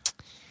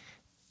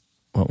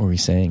were we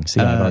saying?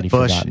 See, I've already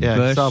Bush. forgotten. Yeah,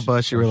 Bush. you saw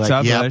Bush. You were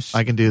like, "Yep, Bush.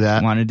 I can do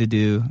that." Wanted to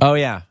do. Oh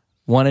yeah,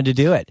 wanted to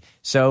do it.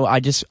 So I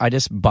just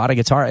bought a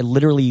guitar. I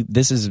literally,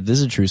 this is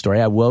a true story.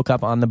 I woke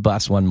up on the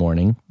bus one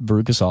morning,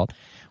 Veruca Salt,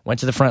 went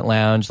to the front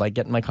lounge, like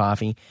getting my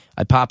coffee.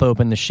 I pop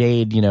open the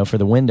shade, for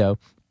the window,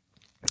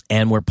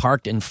 and we're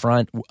parked in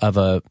front of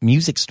a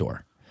music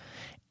store.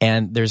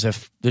 And there's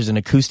an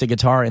acoustic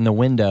guitar in the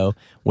window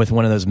with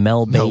one of those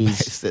Mel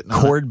Bay's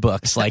chord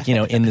books, like,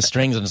 in the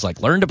strings. And it's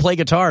like, learn to play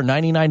guitar,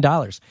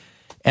 $99.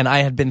 And I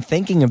had been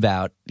thinking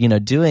about,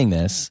 doing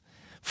this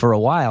for a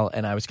while.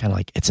 And I was kind of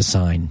like, it's a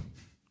sign.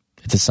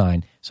 It's a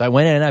sign. So I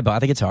went in and I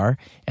bought the guitar.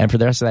 And for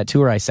the rest of that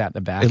tour, I sat in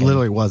the back. It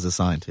literally was a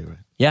sign, too, right?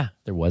 Yeah,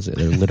 there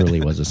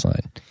literally was a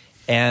sign.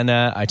 And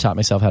I taught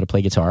myself how to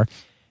play guitar.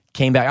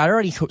 Came back. I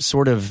already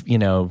sort of,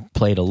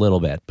 played a little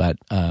bit, but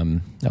I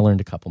learned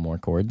a couple more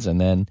chords,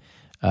 and then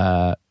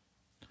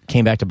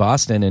came back to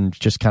Boston and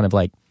just kind of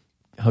like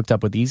hooked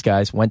up with these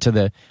guys.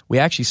 We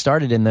actually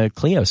started in the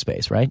Clio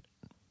space, right?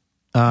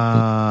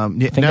 I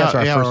think that's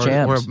our first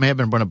jams. Or it may have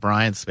been one of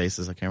Brian's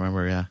spaces. I can't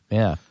remember. Yeah.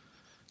 Yeah.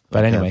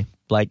 But anyway,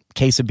 like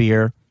case of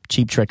beer,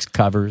 Cheap Tricks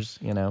covers,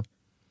 Yeah,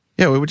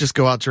 we would just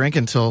go out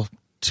drinking until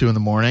 2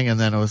 a.m, and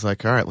then it was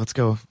like, all right, let's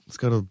go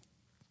to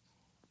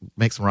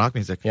make some rock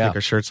music, take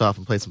our shirts off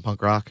and play some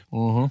punk rock.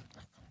 Mm-hmm.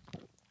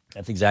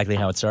 That's exactly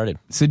how it started.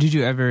 So did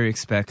you ever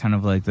expect kind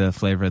of like the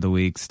flavor of the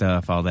week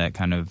stuff, all that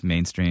kind of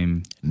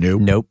mainstream?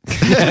 Nope. Nope.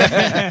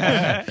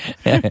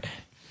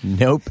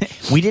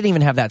 We didn't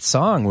even have that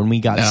song when we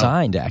got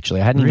signed,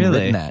 actually. I hadn't even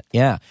written that.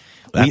 Yeah.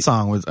 That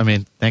song was,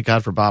 thank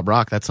God for Bob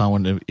Rock. That song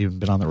wouldn't have even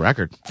been on the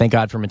record. Thank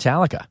God for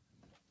Metallica.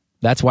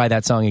 That's why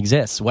that song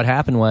exists. What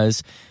happened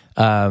was,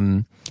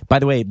 by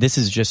the way, this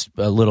is just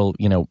a little,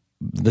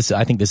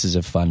 I think this is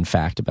a fun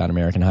fact about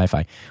American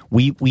Hi-Fi.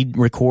 We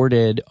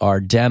recorded our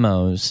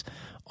demos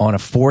on a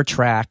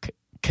 4-track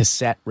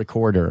cassette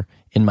recorder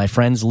in my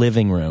friend's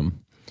living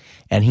room,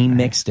 and he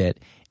mixed it,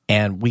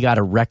 and we got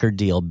a record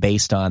deal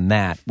based on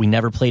that. We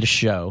never played a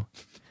show.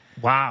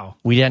 Wow.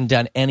 We hadn't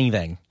done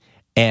anything,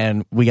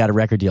 and we got a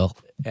record deal.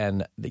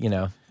 And,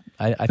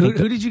 I think...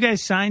 Who did you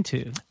guys sign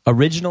to?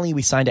 Originally,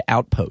 we signed to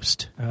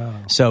Outpost. Oh.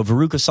 So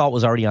Veruca Salt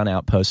was already on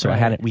Outpost, so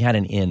we had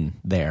an in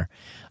there.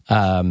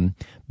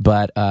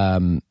 But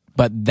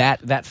that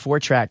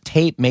 4-track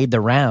tape made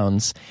the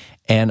rounds,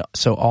 and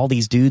so all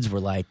these dudes were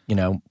like,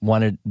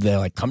 they're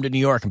like, come to New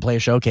York and play a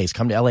showcase,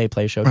 come to LA,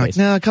 play a showcase.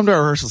 No, come to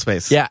our rehearsal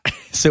space. Yeah.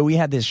 So we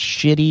had this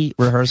shitty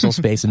rehearsal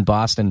space in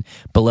Boston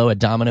below a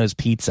Domino's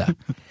Pizza,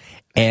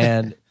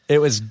 and it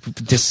was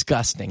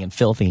disgusting and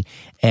filthy.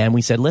 And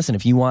we said, listen,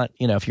 if you want,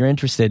 if you're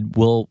interested,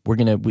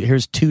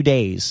 here's 2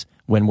 days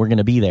when we're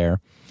gonna be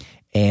there.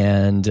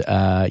 And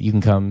you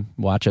can come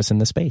watch us in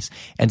the space.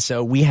 And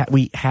so we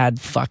had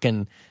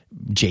fucking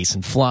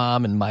Jason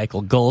Flom and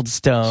Michael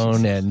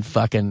Goldstone and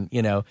fucking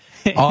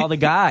all the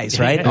guys,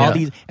 right? Yeah. All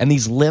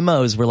these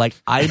limos were like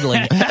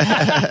idling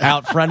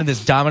out front of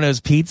this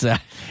Domino's Pizza,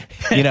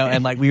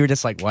 and like we were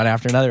just like one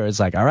after another. It was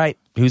like, all right,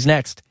 who's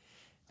next?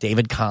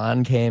 David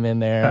Kahn came in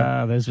there.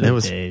 Oh, those were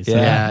the days.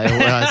 Yeah, it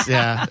was.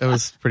 Yeah, it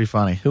was pretty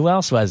funny. Who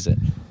else was it?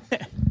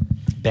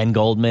 Ben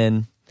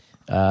Goldman.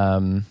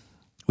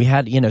 We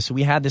had, so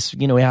we had this,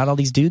 we had all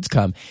these dudes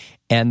come,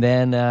 and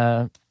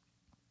then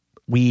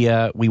we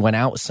went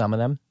out with some of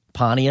them.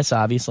 Pontius,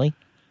 obviously.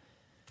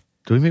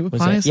 Did we meet with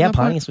Pontius? Yeah,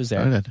 Pontius was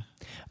there.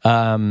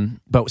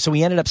 But so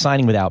we ended up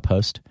signing with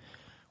Outpost.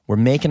 We're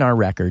making our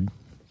record,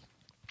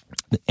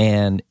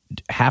 and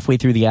halfway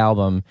through the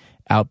album,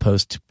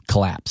 Outpost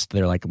collapsed.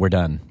 They're like, we're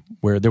done.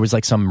 There was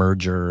like some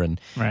merger,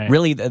 and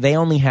really they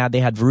had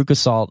Veruca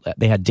Salt,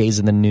 they had Days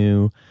of the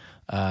New.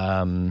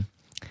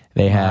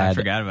 I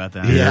forgot about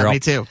that. Yeah, me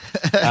too.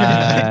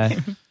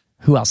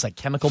 Who else? Like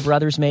Chemical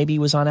Brothers maybe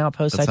was on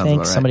Outpost, I think.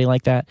 Right. Somebody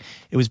like that.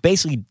 It was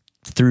basically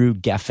through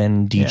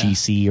Geffen,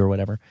 DGC or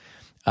whatever.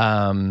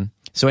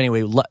 So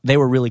anyway, they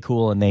were really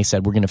cool, and they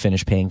said, we're going to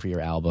finish paying for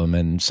your album.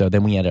 And so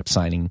then we ended up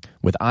signing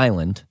with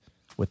Island,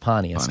 with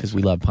Pontius, because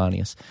we love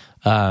Pontius.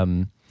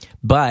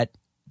 But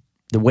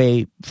the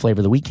way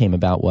Flavor of the Week came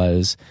about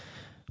was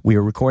we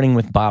were recording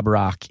with Bob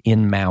Rock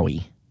in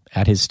Maui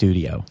at his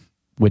studio,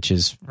 which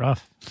is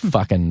rough,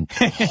 fucking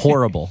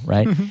horrible,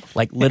 right?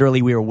 Like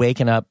literally we were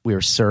waking up, we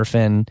were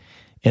surfing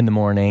in the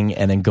morning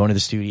and then going to the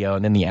studio,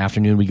 and then in the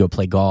afternoon we'd go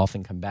play golf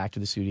and come back to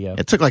the studio.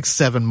 It took like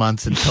 7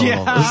 months in total.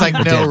 Yeah. It was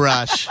like no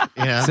rush.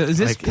 So is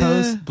this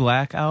post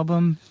Black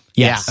album?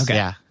 Yes. Okay.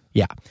 Yeah.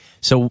 Yeah.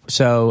 So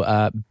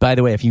by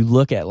the way, if you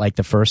look at like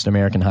the first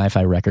American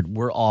Hi-Fi record,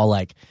 we're all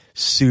like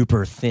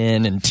super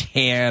thin and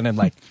tan and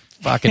like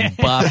fucking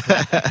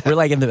buff. We're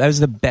like that was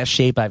the best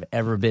shape I've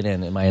ever been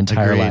in my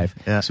entire life.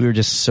 Yeah. So we were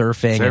just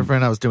surfing.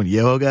 I was doing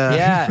yoga.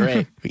 Yeah,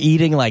 right.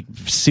 Eating like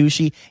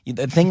sushi.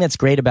 The thing that's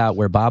great about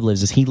where Bob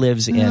lives is he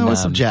lives in. There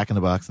was some Jack in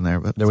the Box in there,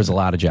 but there was a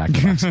lot of Jack in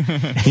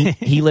the Box.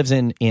 he lives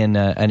in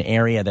an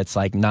area that's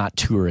like not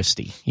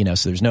touristy,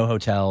 so there's no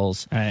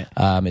hotels. Right.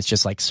 It's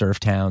just like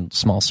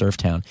small surf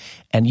town,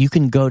 and you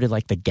can go to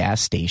like the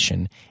gas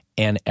station.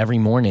 And every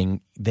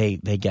morning they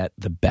get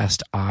the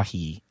best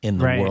ahi in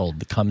the world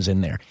that comes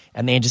in there,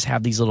 and they just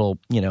have these little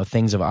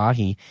things of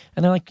ahi,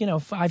 and they're like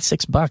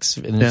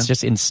 $5-6, and it's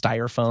just in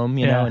styrofoam,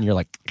 and you're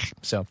like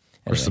so.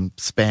 Anyway. Or some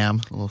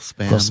spam, a little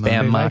spam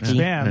maki. Like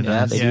spam.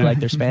 Yeah, they do like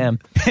their spam.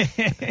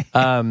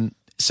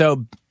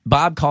 So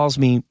Bob calls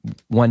me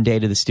one day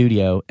to the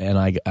studio, and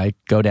I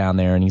go down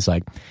there, and he's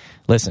like,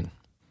 "Listen,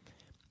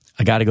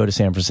 I got to go to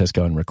San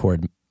Francisco and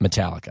record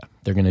Metallica.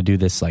 They're going to do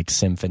this like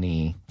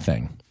symphony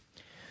thing."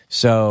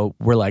 So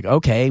we're like,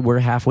 okay, we're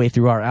halfway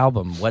through our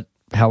album.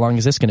 How long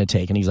is this going to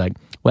take? And he's like,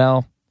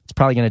 well, it's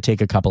probably going to take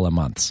a couple of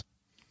months.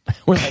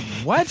 We're like,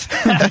 what?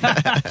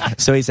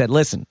 So he said,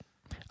 listen,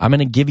 I'm going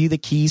to give you the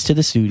keys to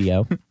the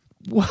studio.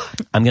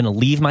 I'm going to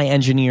leave my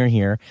engineer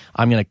here.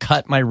 I'm going to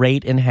cut my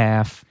rate in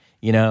half,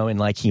 and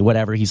like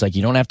he's like,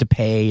 you don't have to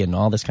pay and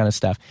all this kind of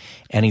stuff.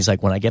 And he's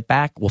like, when I get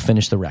back, we'll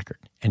finish the record.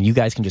 And you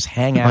guys can just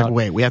hang out. Like,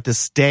 wait, we have to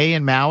stay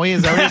in Maui?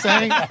 Is that what you're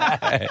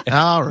saying?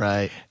 All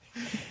right.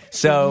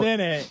 So,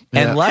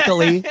 and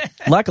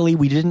luckily,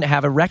 we didn't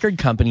have a record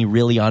company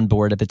really on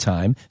board at the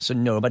time, so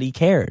nobody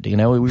cared. We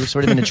were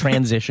sort of in a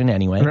transition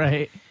anyway.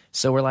 Right.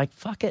 So we're like,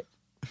 fuck it.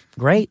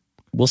 Great.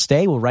 We'll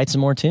stay. We'll write some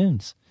more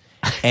tunes.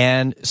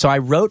 And so I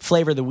wrote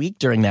Flavor of the Week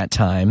during that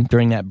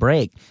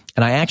break,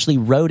 and I actually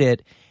wrote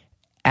it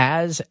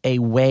as a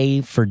way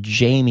for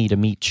Jamie to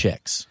meet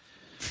chicks.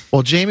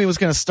 Well, Jamie was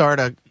going to start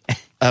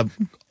a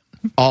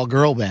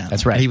all-girl band.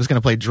 That's right. He was going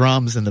to play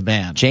drums in the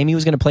band. Jamie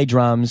was going to play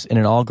drums in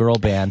an all-girl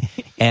band,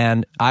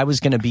 and I was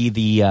going to be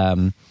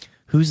the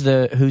who's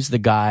the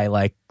guy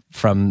like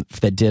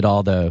that did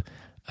all the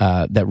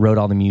that wrote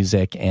all the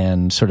music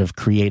and sort of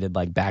created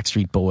like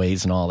Backstreet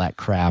Boys and all that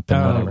crap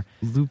and whatever.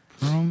 Lou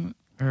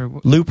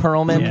Pearlman. Lou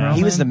Pearlman. Yeah.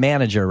 He was the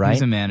manager, right? He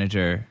was a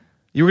manager.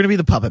 You were going to be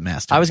the puppet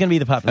master. I was going to be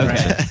the puppet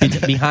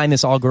master behind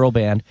this all-girl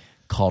band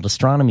called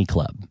Astronomy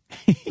Club.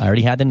 I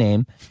already had the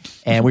name,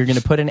 and we were going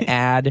to put an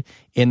ad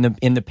in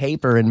the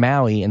paper in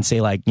Maui and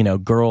say like,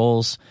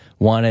 girls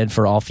wanted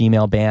for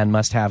all-female band,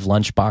 must have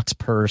lunchbox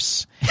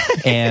purse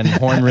and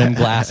horn-rimmed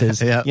glasses,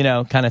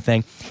 kind of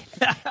thing.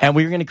 And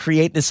we were going to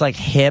create this like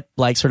hip,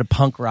 like sort of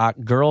punk rock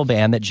girl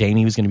band that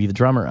Jamie was going to be the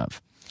drummer of.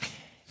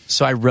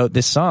 So I wrote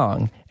this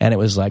song, and it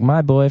was like,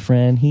 my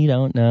boyfriend, he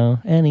don't know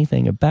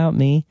anything about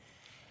me.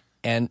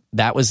 And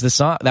that was the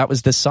song. That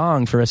was the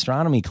song for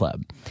Astronomy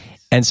Club.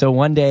 And so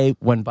one day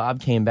when Bob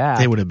came back,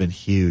 they would have been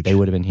huge. They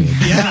would have been huge.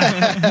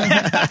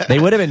 Yeah. They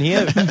would have been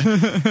huge.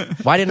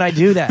 Why didn't I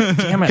do that?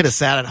 Damn it! Could have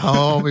sat at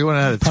home. We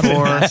wouldn't have had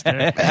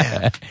a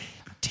tour.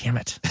 Damn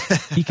it!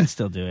 He can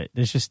still do it.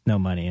 There's just no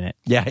money in it.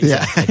 Yeah,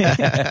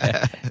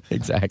 exactly.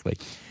 Exactly.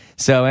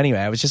 So anyway,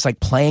 I was just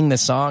like playing the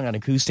song on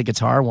acoustic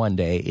guitar one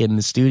day in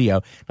the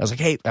studio. I was like,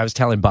 hey, I was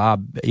telling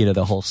Bob,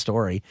 the whole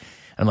story.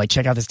 I'm like,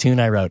 check out this tune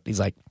I wrote. He's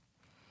like,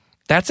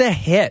 that's a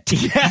hit.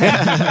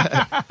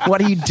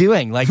 What are you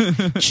doing? Like,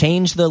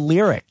 change the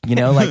lyric,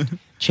 like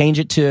change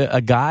it to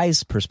a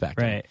guy's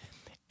perspective. Right.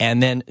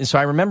 And then, so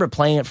I remember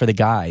playing it for the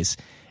guys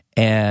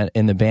and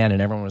in the band,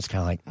 and everyone was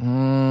kind of like,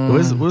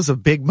 It was a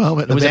big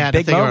moment in the band.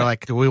 I think we were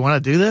like, do we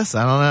want to do this?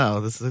 I don't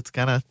know. It's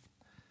kind of,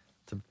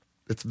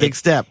 it's a big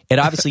step. It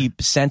obviously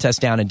sent us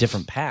down a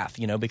different path,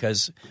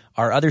 because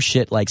our other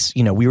shit, like,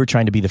 we were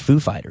trying to be the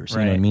Foo Fighters, you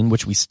know what I mean?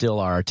 Which we still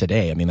are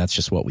today. I mean, that's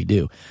just what we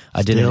do.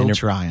 I did an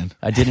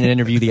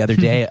interview the other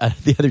day, and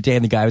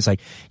the guy was like,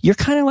 "You're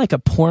kind of like a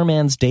poor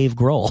man's Dave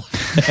Grohl."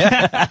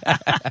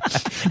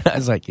 I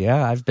was like,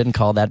 "Yeah, I've been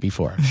called that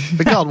before.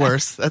 Been called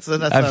worse. That's not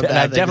bad.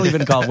 I've definitely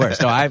been called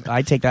worse. No,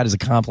 I take that as a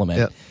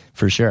compliment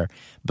for sure.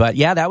 But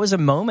yeah, that was a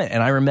moment,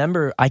 and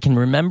I can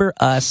remember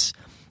us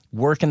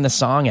working the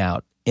song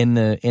out in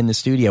the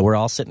studio. We're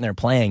all sitting there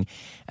playing,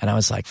 and I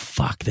was like,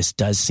 fuck, this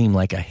does seem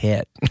like a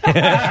hit.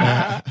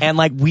 And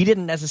like, we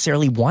didn't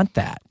necessarily want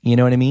that, you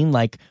know what I mean?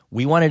 Like,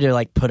 we wanted to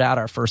like put out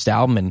our first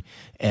album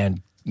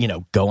and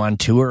go on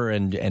tour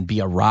and be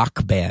a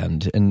rock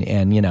band, and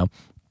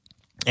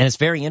it's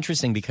very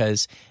interesting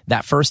because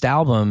that first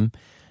album,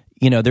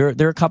 there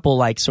are a couple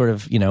like sort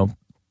of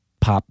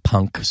pop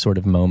punk sort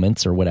of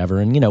moments or whatever,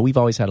 and we've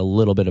always had a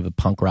little bit of a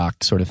punk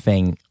rock sort of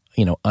thing,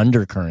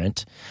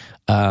 undercurrent.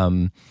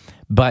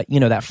 But,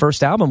 that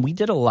first album, we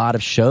did a lot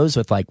of shows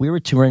with we were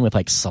touring with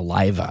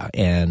Saliva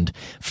and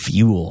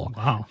Fuel.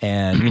 Wow.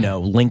 And,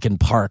 Linkin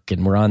Park.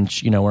 And we're on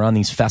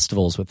these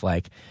festivals with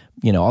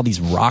all these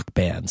rock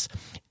bands.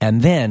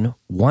 And then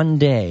one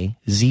day,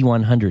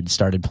 Z100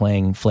 started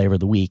playing Flavor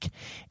of the Week,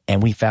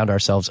 and we found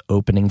ourselves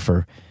opening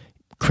for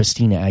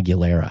Christina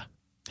Aguilera.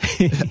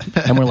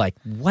 And we're like,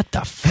 what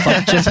the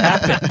fuck just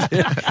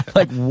happened?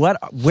 Like,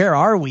 where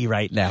are we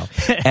right now?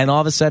 And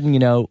all of a sudden,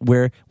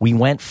 we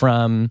went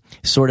from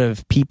sort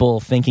of people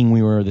thinking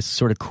we were this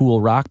sort of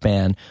cool rock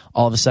band.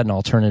 All of a sudden,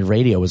 alternative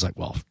radio was like,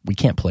 well, we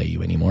can't play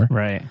you anymore.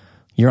 Right.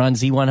 You're on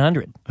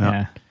Z100.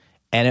 Yeah.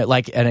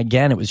 And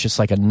again, it was just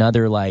like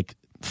another like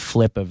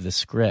flip of the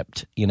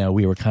script.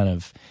 We were kind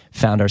of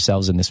found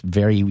ourselves in this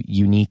very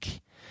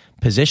unique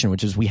position,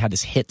 which is we had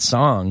this hit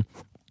song,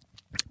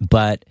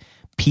 but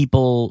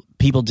people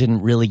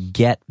didn't really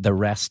get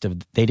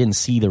they didn't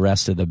see the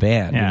rest of the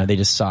band. Yeah. They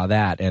just saw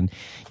that. And,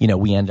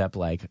 we end up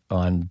like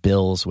on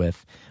bills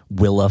with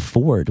Willa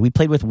Ford. We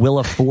played with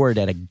Willa Ford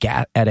at a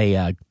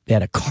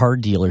car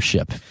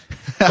dealership.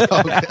 Oh,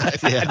 God,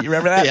 yeah. Do you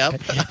remember that?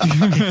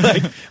 Yep.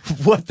 Like,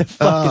 what the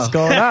fuck is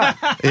going on?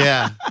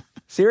 Yeah.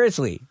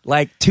 Seriously,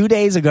 like 2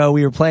 days ago,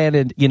 we were playing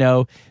at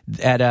the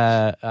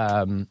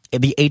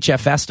HF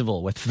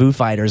Festival with Foo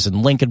Fighters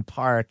and Linkin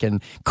Park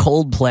and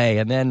Coldplay,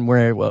 and then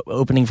we're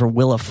opening for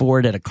Willa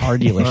Ford at a car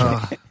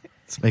dealership.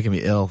 It's making me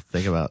ill.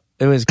 Think about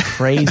it. Was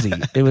crazy.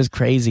 It was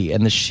crazy,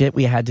 and the shit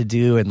we had to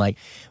do, and like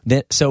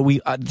so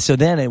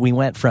then we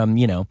went from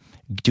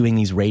doing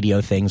these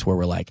radio things where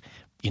we're like,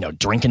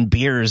 drinking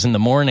beers in the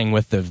morning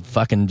with the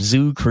fucking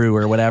zoo crew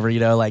or whatever,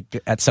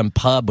 like at some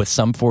pub with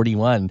Sum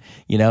 41,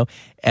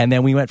 and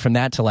then we went from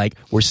that to like,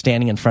 we're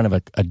standing in front of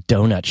a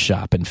donut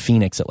shop in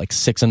Phoenix at like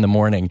 6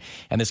 a.m.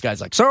 and this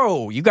guy's like,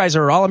 so you guys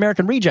are All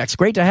American Rejects.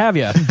 Great to have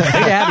you. Great to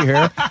have you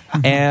here.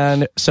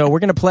 And so we're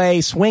going to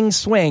play Swing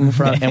Swing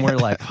and we're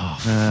like, oh,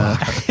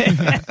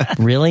 fuck.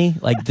 Really?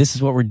 Like, this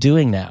is what we're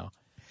doing now.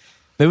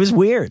 It was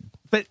weird.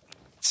 But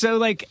so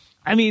like,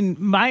 I mean,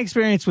 my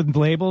experience with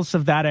labels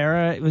of that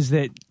era was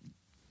that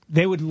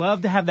they would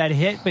love to have that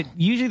hit, but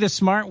usually the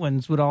smart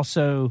ones would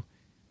also,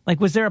 like,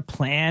 was there a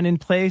plan in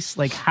place?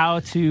 Like, how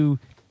to,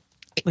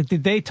 like,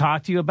 did they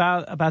talk to you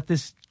about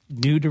this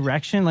new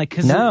direction? Like,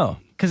 no.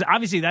 Because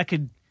obviously that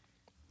could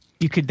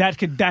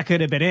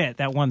have been it,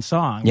 that one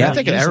song. Yeah. I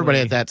think everybody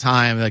at that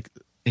time, like,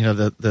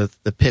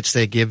 the pitch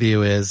they give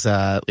you is,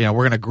 we're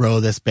going to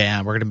grow this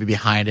band. We're going to be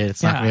behind it.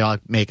 It's not going to be all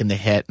making the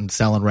hit and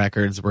selling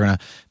records. We're going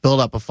to build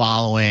up a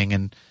following,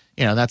 and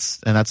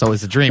that's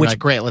always the dream. Like,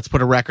 great, let's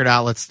put a record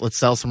out. Let's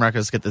sell some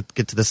records. Get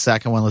to the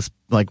second one. Let's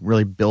like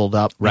really build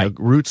up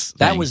roots.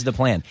 That was the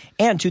plan.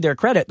 And to their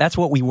credit, that's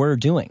what we were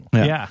doing.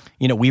 Yeah.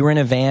 We were in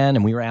a van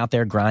and we were out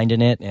there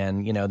grinding it,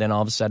 and then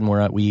all of a sudden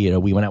we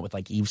went out with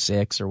like Eve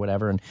 6 or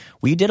whatever, and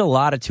we did a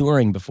lot of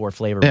touring before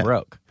Flavor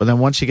broke. But then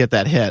once you get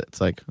that hit,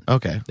 it's like,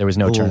 okay, there was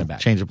no turning back.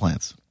 Change of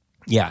plans.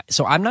 Yeah.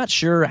 So I'm not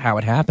sure how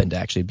it happened.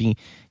 Actually,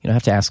 I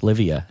have to ask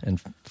Livia and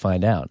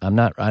find out.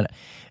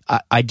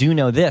 I do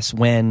know this: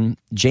 when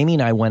Jamie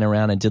and I went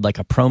around and did like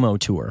a promo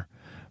tour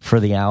for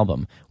the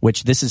album,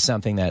 which this is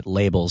something that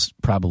labels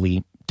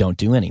probably don't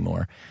do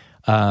anymore.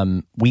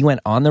 We went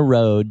on the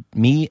road,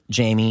 me,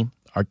 Jamie,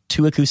 our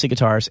 2 acoustic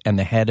guitars, and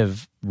the head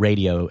of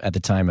radio at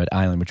the time at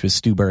Island, which was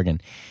Stu Bergen.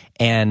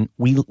 And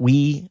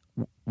we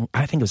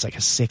I think it was like a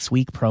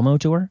 6-week promo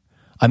tour.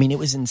 I mean, it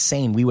was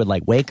insane. We would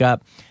like wake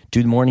up,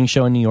 do the morning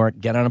show in New York,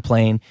 get on a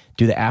plane,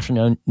 do the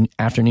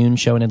afternoon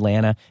show in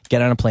Atlanta,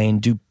 get on a plane,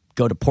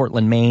 go to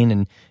Portland, Maine,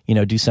 and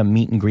do some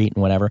meet and greet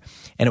and whatever.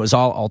 And it was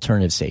all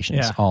alternative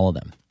stations, all of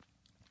them.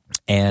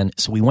 And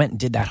so we went and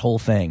did that whole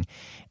thing,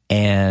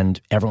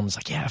 and everyone was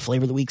like, yeah,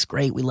 Flavor of the Week's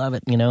great, we love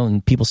it,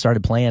 and people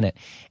started playing it.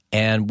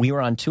 And we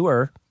were on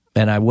tour,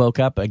 and I woke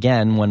up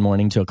again one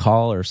morning to a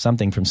call or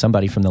something from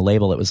somebody from the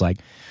label that was like,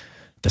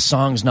 the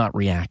song's not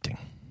reacting.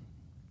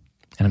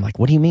 And I'm like,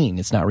 what do you mean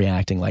it's not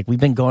reacting? Like, we've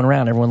been going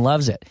around, everyone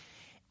loves it.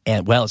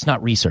 And, well, it's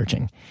not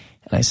researching.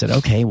 And I said,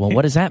 okay, well,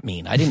 what does that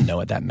mean? I didn't know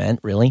what that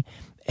meant, really.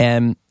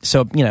 And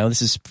so,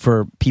 this is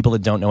for people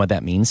that don't know what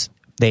that means.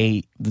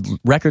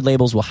 Record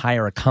labels will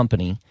hire a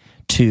company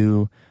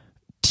to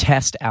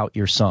test out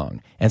your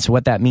song. And so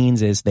what that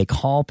means is they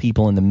call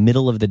people in the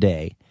middle of the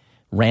day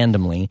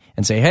randomly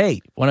and say,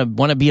 hey,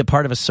 want to be a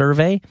part of a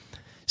survey?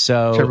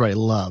 So, which everybody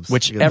loves.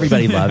 Which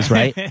everybody loves,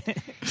 right?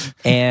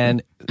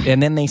 And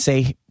then they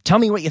say, tell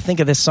me what you think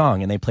of this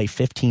song. And they play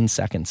 15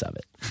 seconds of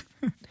it.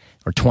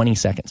 Or 20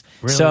 seconds.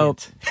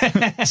 Brilliant.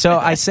 So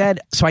I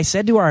said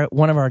to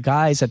one of our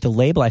guys at the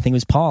label, I think it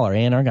was Paul, our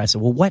A&R guy, I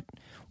said, well,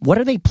 what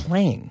are they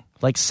playing?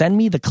 Like, send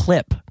me the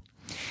clip.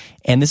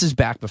 And this is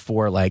back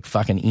before like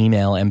fucking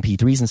email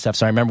MP3s and stuff.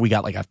 So I remember we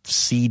got like a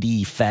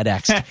CD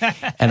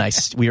FedExed,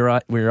 and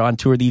we were on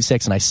tour with Eve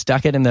 6, and I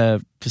stuck it in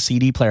the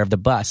CD player of the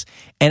bus,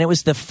 and it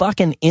was the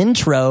fucking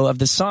intro of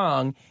the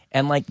song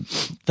and like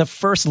the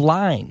first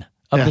line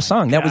of the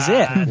song. That was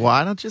it.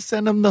 Why don't you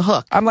send them the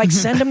hook? I'm like,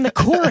 send them the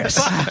chorus.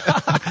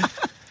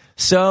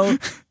 So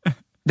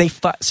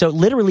so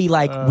literally,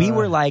 like, we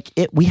were like,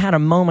 we had a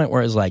moment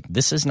where it was like,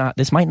 this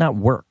might not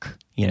work.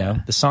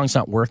 The song's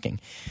not working.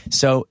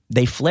 So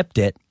they flipped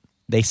it.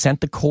 They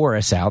sent the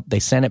chorus out. They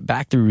sent it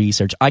back through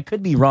research. I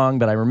could be wrong,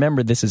 but I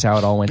remember this is how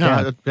it all went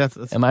down.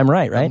 Am I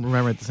right? I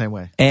remember it the same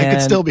way. It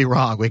could still be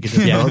wrong. We could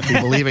just both be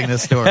believing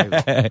this story.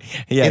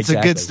 It's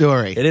a good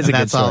story. It is a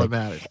good story. That's all that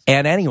matters.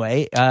 And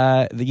anyway,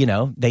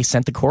 they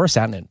sent the chorus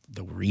out, and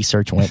the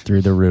research went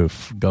through the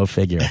roof. Go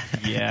figure.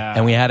 Yeah.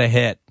 And we had a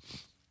hit.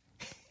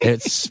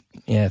 It's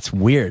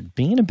weird.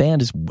 Being in a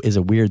band is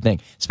a weird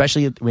thing,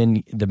 especially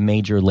when the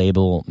major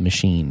label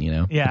machine,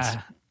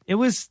 Yeah. It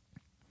was.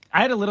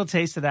 I had a little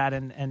taste of that,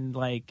 and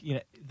like,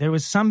 there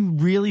was some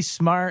really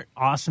smart,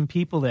 awesome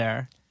people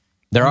there.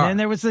 And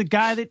there was the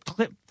guy that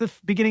clipped the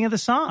beginning of the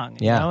song,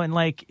 you know, and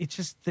like it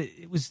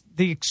was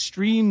the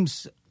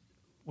extremes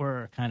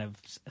were kind of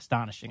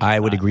astonishing. I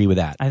would agree with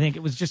that. I think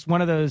it was just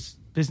one of those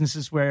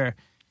businesses where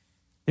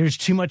there's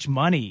too much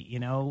money,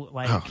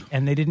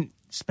 and they didn't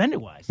spend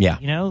it wisely. Yeah.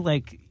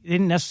 They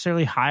didn't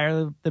necessarily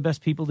hire the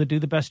best people to do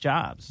the best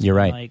jobs. You're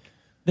right.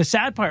 The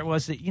sad part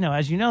was that,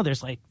 as you know,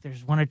 there's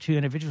one or two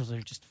individuals that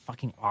are just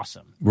fucking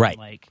awesome. Right.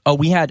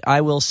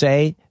 I will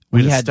say,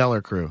 we had a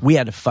stellar crew. We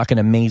had a fucking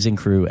amazing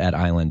crew at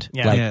Island.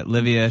 Yeah.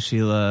 Livia,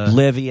 Sheila,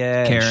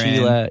 Karen.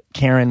 Sheila,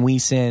 Karen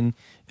Weeson,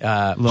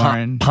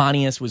 Lauren.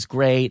 Pontius was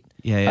great.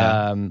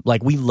 Yeah.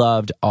 We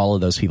loved all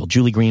of those people.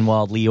 Julie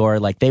Greenwald,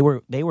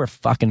 Leor, they were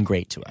fucking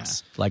great to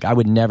us. I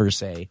would never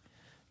say,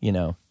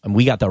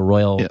 we got the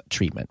royal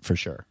treatment for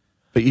sure.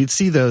 But you'd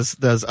see those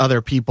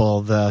other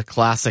people, the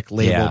classic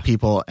label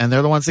people, and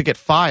they're the ones that get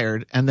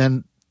fired, and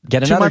then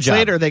get 2 months job.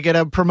 later they get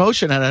a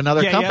promotion at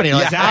another company.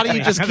 Exactly. How do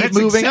you just keep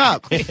moving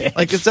up?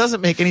 It doesn't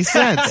make any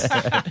sense.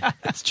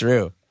 It's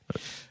true.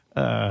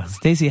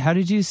 Stacey, how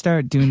did you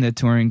start doing the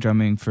touring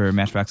drumming for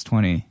Matchbox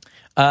 20?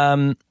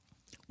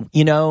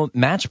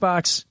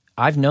 Matchbox,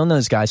 I've known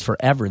those guys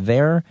forever.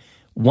 They're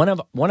one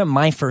of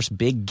my first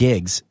big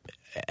gigs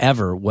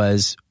ever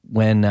was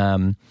when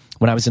I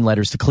was in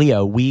Letters to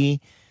Cleo.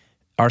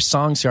 Our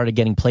song started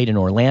getting played in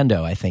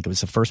Orlando. I think it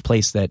was the first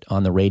place that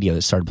on the radio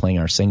that started playing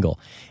our single.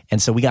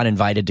 And so we got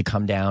invited to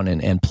come down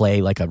and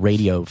play like a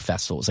radio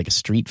festival. It was like a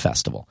street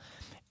festival.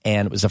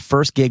 And it was the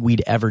first gig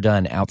we'd ever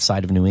done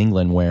outside of New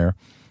England where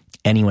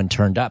anyone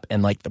turned up.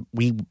 And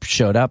we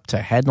showed up to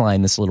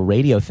headline this little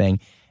radio thing.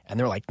 And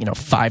there were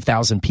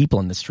 5,000 people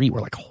in the street.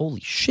 We're like,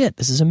 holy shit,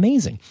 this is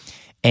amazing.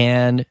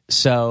 And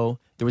so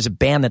there was a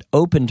band that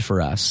opened for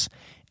us.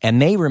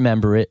 And they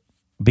remember it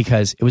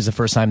because it was the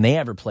first time they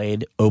ever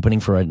played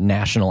opening for a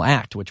national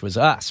act, which was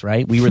us,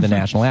 right? We were the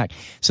national act.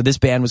 So this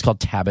band was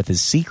called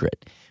Tabitha's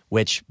Secret,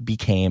 which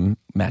became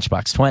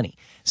Matchbox 20.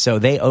 So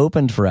they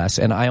opened for us,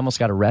 and I almost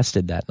got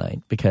arrested that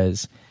night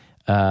because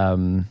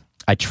I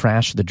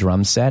trashed the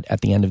drum set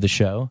at the end of the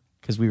show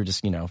because we were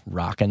just,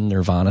 rocking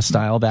Nirvana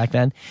style back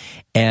then.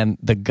 And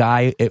the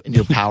guy...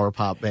 Your power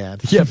pop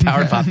band. Yeah,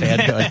 power pop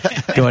band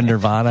going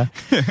Nirvana.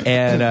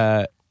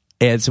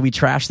 And so we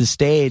trashed the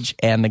stage,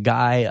 and the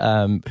guy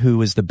who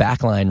was the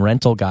backline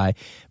rental guy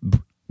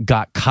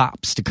got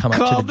cops to come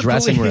up to the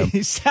dressing room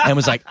and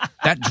was like,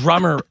 that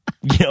drummer,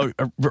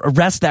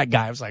 arrest that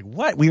guy. I was like,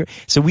 what? We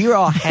were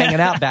all hanging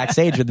out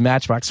backstage with the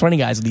Matchbox 20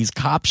 guys, and these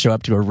cops show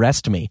up to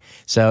arrest me.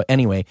 So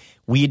anyway,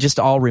 we just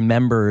all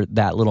remember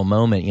that little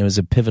moment. It was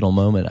a pivotal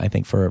moment, I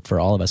think, for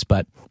all of us.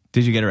 But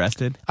did you get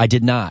arrested? I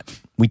did not.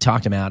 We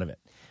talked him out of it.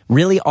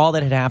 Really, all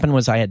that had happened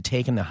was I had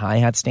taken the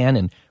hi-hat stand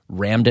and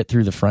rammed it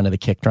through the front of the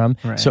kick drum.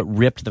 Right. So it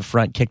ripped the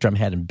front kick drum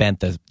head and bent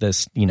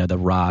the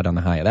rod on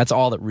the hi-hat. That's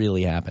all that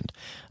really happened.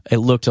 It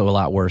looked a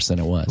lot worse than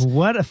it was.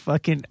 What a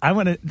fucking... I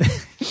want to...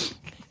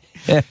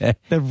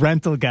 The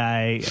rental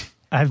guy...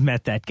 I've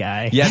met that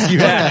guy. Yes, you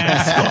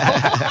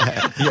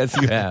have. Yes,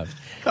 you have.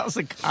 Calls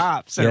the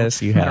cops.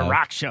 Yes, you have. At a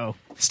rock show.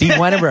 Steve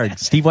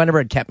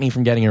Weinberg kept me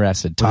from getting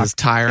arrested. With his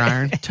tire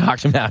iron?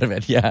 Talked him out of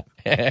it, yeah.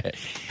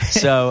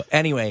 So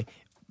anyway,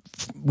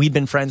 we'd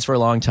been friends for a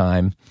long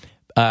time.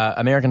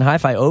 American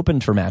Hi-Fi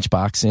opened for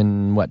Matchbox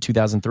in,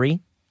 2003?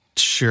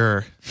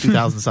 Sure.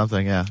 2000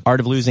 something, yeah.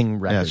 Art of Losing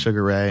record. Yeah,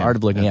 Sugar Ray. Art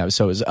of Losing, yeah.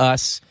 So it was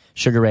us,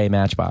 Sugar Ray,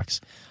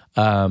 Matchbox.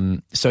 So,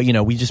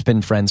 we just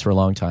been friends for a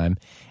long time.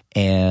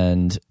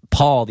 And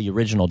Paul, the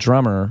original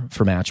drummer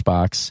for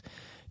Matchbox,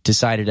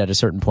 decided at a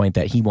certain point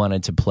that he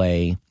wanted to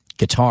play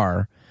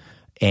guitar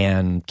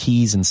and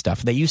keys and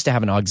stuff. They used to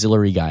have an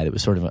auxiliary guy that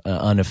was sort of an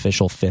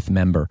unofficial fifth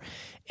member.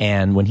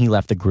 And when he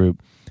left the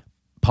group,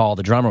 Paul,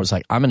 the drummer, was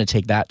like, I'm going to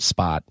take that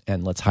spot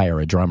and let's hire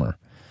a drummer.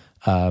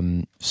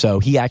 So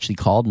he actually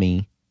called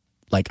me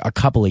like a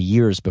couple of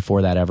years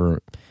before that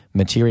ever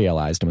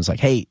materialized and was like,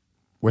 hey,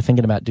 we're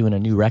thinking about doing a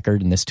new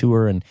record in this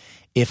tour. And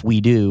if we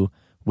do,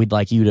 we'd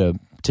like you to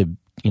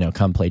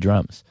come play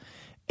drums.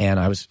 And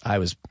I was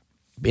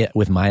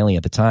with Miley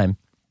at the time.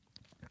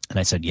 And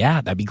I said,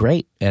 yeah, that'd be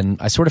great. And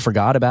I sort of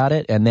forgot about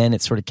it. And then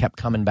it sort of kept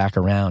coming back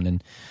around.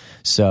 And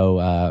so,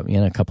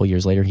 a couple of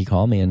years later, he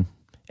called me and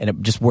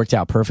it just worked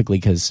out perfectly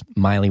because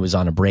Miley was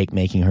on a break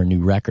making her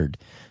new record.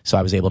 So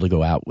I was able to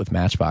go out with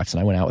Matchbox, and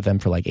I went out with them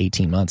for like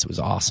 18 months. It was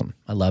awesome.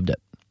 I loved it.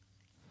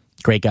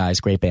 Great guys,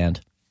 great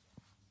band.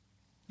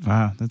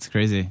 Wow, that's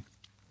crazy.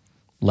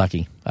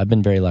 Lucky. I've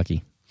been very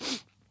lucky.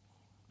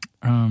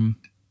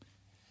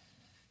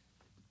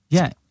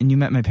 Yeah, and you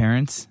met my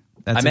parents.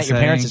 That's I met your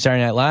parents at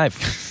Saturday Night Live.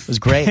 It was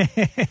great.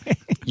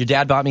 Your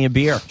dad bought me a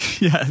beer.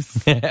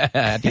 Yes.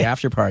 At the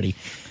after party.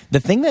 The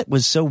thing that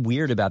was so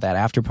weird about that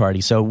after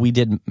party, so we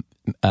did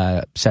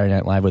Saturday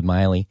Night Live with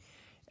Miley,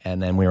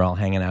 and then we were all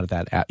hanging out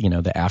at that,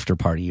 the after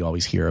party you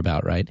always hear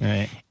about, right?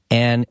 Right.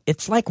 And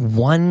it's like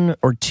 1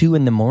 or 2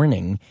 in the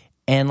morning,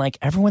 and like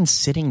everyone's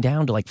sitting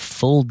down to like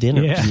full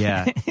dinner.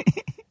 Yeah.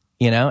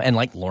 And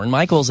like Lorne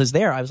Michaels is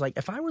there. I was like,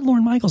 if I were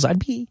Lorne Michaels, I'd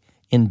be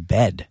in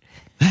bed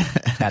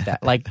at that.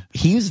 Like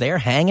he was there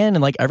hanging,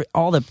 and like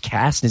all the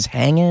cast is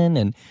hanging,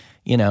 and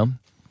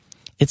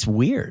it's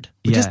weird.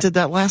 We just did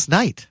that last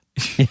night.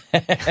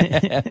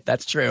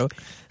 That's true.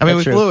 I mean, That's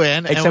we true. flew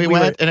in, Except and we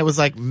went, and it was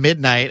like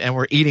midnight, and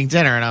we're eating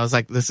dinner, and I was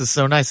like, this is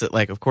so nice that,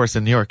 like, of course,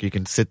 in New York, you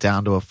can sit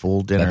down to a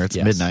full dinner. It's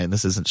midnight, and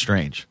this isn't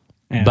strange.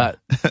 Yeah.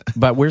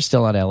 But we're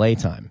still on LA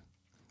time.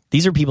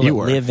 These are people that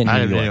live in New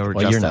York.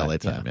 Well, Well, you're not. LA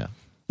time, yeah.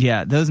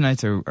 Yeah, those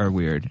nights are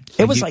weird.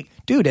 It was like,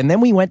 dude, and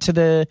then we went to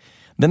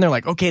then they're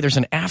like, okay, there's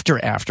an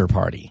after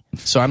party.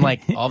 So I'm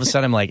like, all of a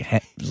sudden I'm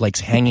like,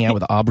 hanging out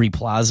with Aubrey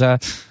Plaza,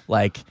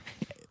 like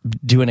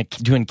doing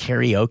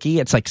karaoke.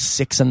 It's like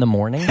 6 a.m.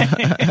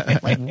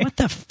 Like, what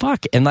the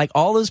fuck? And like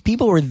all those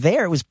people were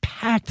there. It was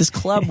packed. This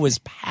club was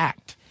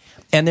packed.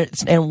 And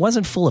it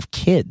wasn't full of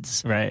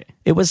kids. Right.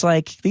 It was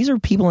like, these are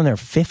people in their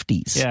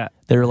 50s. Yeah.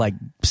 They're like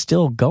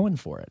still going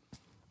for it.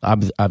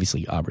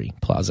 Obviously, Aubrey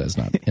Plaza is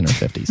not in her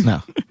 50s.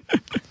 No.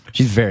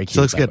 She's very cute. She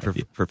looks good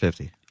for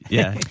 50.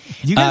 Yeah.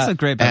 You guys look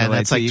great, by the And way.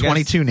 that's like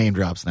 22 name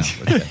drops now.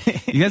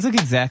 You guys look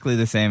exactly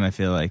the same, I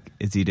feel like,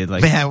 as you did.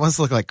 Like, Man, I must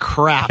look like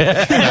crap.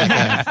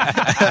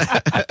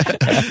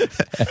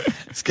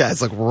 These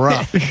guys look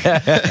rough.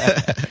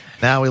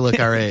 Now we look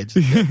our age.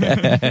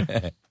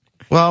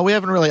 Well, we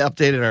haven't really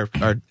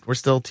updated our we're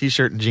still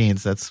t-shirt and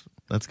jeans. That's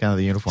kind of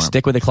the uniform.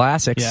 Stick with the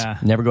classics. Yeah.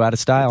 Never go out of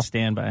style.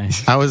 Stand by.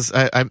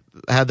 I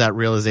had that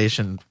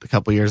realization a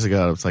couple years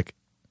ago. It was like,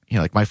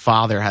 like my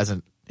father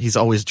he's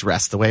always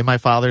dressed the way my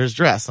father is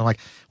dressed. I'm like,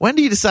 when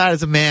do you decide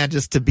as a man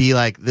just to be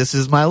like, this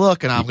is my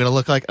look and I'm going to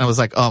look like, and I was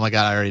like, oh my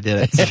God, I already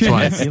did it.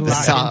 Twice. This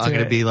is how I'm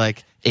going to be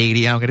like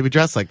 80. I'm going to be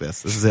dressed like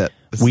this. This is it.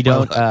 We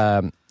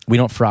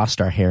don't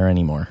frost our hair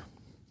anymore.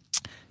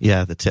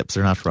 Yeah, the tips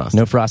are not frosted.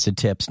 No frosted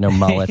tips, no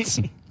mullets.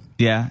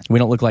 yeah. We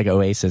don't look like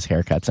Oasis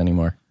haircuts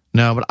anymore.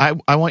 No, but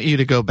I want you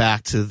to go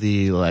back to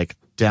the like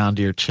down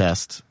to your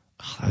chest,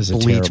 That was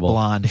bleach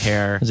blonde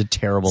hair. It was a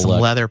terrible some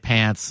look. leather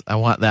pants. I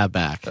want that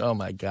back. Oh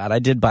my God. I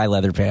did buy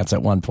leather pants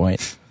at one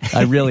point.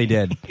 I really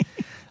did.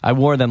 I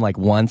wore them like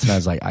once and I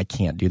was like, I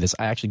can't do this.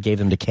 I actually gave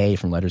them to Kay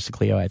from Letters to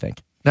Cleo, I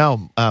think.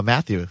 No,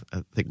 Matthew.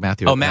 I think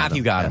Matthew. Oh,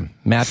 Matthew got him.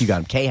 Matthew got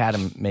him. Kay had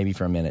him maybe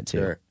for a minute too.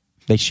 Sure.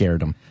 They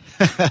shared him.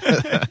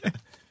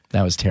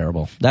 That was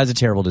terrible. That was a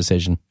terrible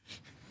decision.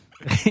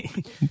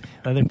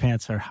 Leather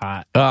pants are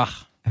hot. Ugh.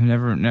 I've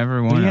never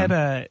worn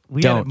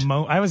them.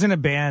 I was in a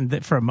band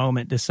that for a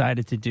moment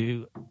decided to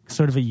do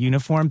sort of a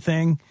uniform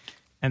thing,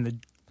 and the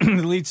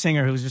the lead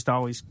singer, who was just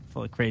always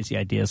full of crazy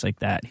ideas like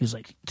that, he was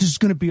like, "This is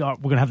going to be we're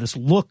going to have this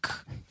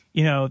look."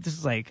 This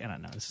is like, I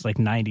don't know, this is like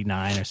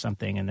 99 or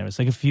something, and there was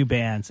like a few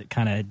bands that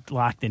kind of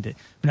locked into,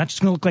 we're not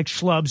just going to look like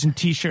schlubs and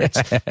t-shirts.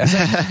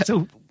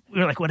 So we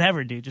were like,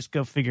 whatever, dude, just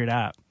go figure it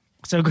out.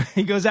 So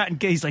he goes out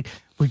and he's like,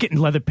 we're getting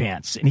leather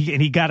pants. And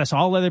he got us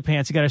all leather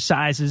pants. He got our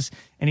sizes.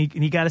 And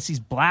he got us these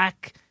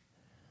black,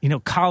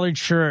 collared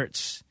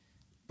shirts,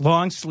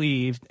 long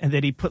sleeved. And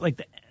then he put like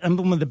the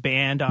emblem of the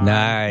band on.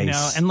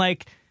 Nice. And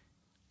like,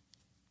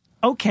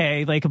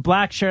 okay, like a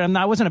black shirt.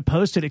 I wasn't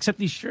opposed to it, except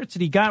these shirts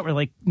that he got were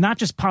like not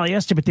just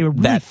polyester, but they were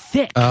really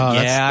thick. Oh,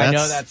 I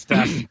know that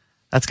stuff.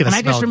 That's going to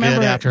smell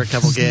good after a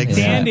couple gigs.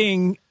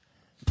 Standing,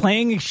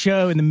 playing a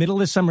show in the middle of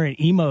the summer at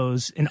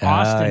Emo's in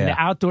Austin, the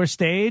outdoor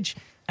stage,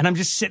 and I'm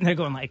just sitting there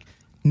going like,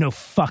 no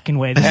fucking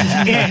way. This is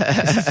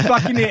it. This is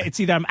fucking it. It's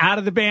either I'm out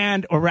of the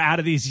band or we're out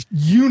of these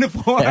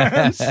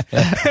uniforms.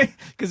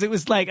 Because it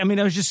was like, I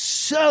was just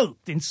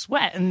soaked in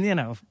sweat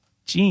and,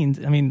 jeans.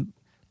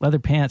 Leather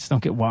pants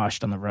don't get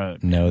washed on the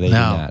road. No, they do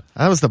not.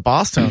 That was the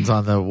Bosstones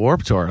on the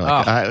Warped Tour.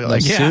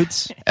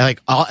 Suits,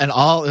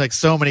 all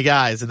so many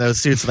guys in those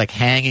suits, like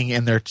hanging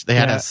in their. They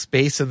had a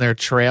space in their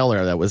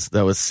trailer that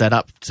was set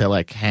up to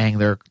like hang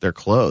their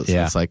clothes.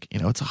 Yeah. It's like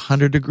it's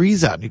 100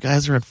 degrees out, and you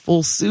guys are in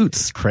full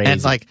suits, it's crazy,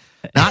 and like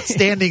not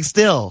standing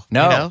still.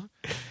 No,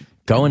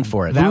 going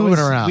for it. Moving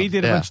around. We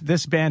did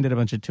this band did a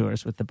bunch of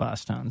tours with the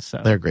Bosstones,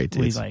 so they're great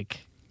dudes.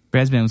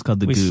 Brad's band was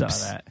called the we Goops.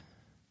 saw that.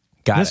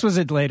 This was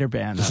a later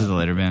band. This is a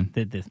later band.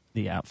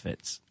 The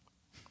outfits.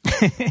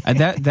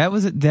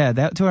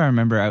 That tour I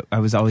remember. I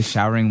was always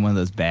showering in one of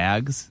those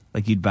bags.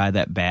 Like you'd buy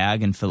that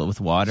bag and fill it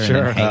with water and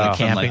then hang it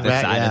from like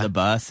the side of the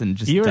bus and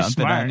just dump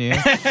it on you.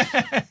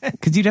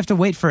 Because you'd have to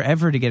wait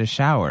forever to get a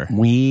shower. And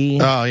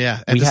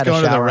just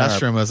going to the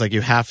restroom was like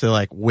you have to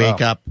like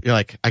wake up. You're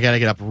like, I got to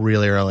get up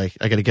really early.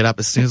 I got to get up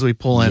as soon as we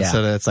pull in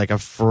so that it's like a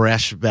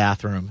fresh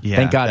bathroom. Yeah,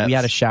 thank God we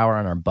had a shower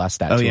on our bus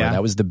that tour. Yeah.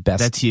 That was the best.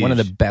 That's huge. One of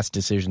the best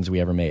decisions we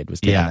ever made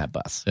was getting on that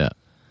bus. Yeah.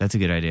 That's a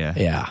good idea.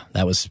 Yeah,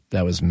 that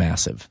was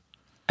massive.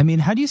 I mean,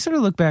 how do you sort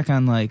of look back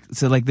on like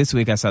this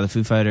week I saw the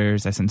Foo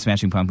Fighters, I saw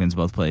Smashing Pumpkins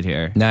both played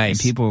here. Nice. And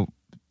people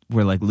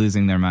were like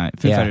losing their mind.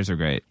 Foo Fighters are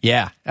great.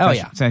 Yeah. Oh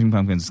yeah. Smashing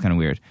Pumpkins is kind of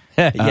weird.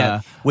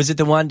 Yeah. Was it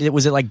the one?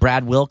 Was it like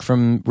Brad Wilk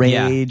from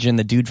Rage and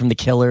the dude from the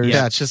Killers?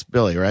 Yeah, it's just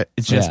Billy, right?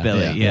 It's just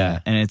Billy.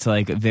 Yeah. And it's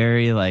like a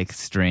very like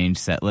strange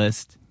set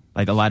list.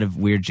 Like a lot of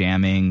weird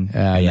jamming.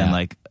 And then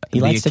like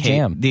he likes to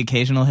jam. The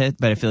occasional hit,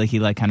 but I feel like he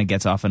like kind of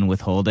gets off on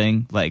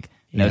withholding. Like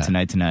no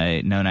Tonight, no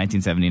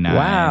 1979.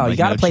 Wow, like, you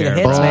gotta no play the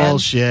Cherub. hits, man.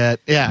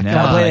 Bullshit. Yeah, No,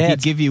 gotta play the like,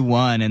 hits. he'd give you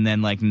one and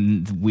then like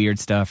weird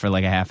stuff for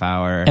like a half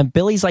hour. And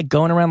Billy's like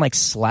going around like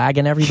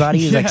slagging everybody.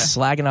 He's like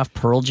slagging off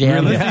Pearl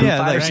Jam. Really? And Foo Yeah,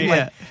 Fighters. like,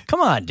 Like,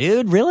 come on,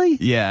 dude, really?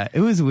 Yeah, it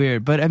was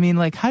weird. But I mean,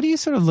 like, how do you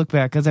sort of look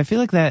back? Because I feel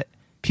like that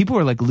people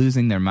were like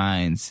losing their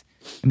minds.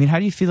 I mean, how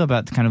do you feel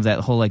about kind of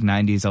that whole like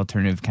 90s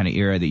alternative kind of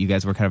era that you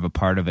guys were kind of a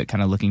part of it,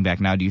 kind of looking back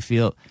now? Do you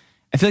feel,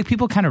 I feel like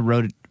people kind of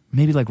wrote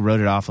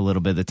it off a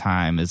little bit at the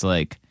time as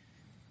like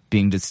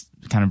being just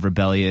kind of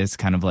rebellious,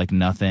 kind of like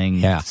nothing.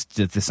 Yeah.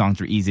 The songs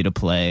were easy to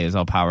play. It was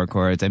all power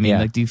chords. I mean,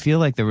 like, do you feel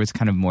like there was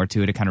kind of more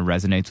to it? It kind of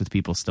resonates with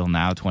people still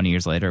now, 20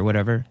 years later or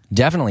whatever?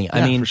 Definitely.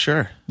 I mean, for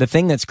sure. The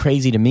thing that's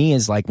crazy to me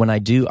is like when I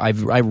do, I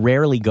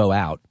rarely go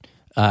out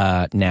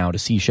now to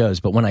see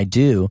shows, but when I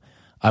do,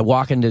 I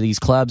walk into these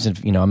clubs and,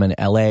 you know, I'm in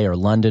LA or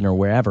London or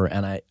wherever,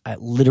 and I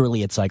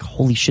literally, it's like,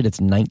 holy shit,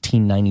 it's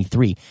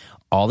 1993.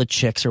 All the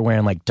chicks are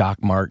wearing like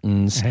Doc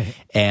Martens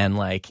and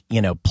like, you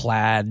know,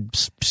 plaid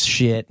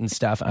shit and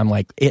stuff. I'm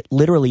like, it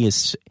literally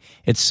is,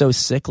 it's so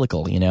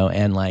cyclical, you know,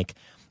 and like,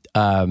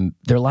 there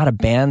are a lot of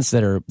bands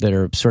that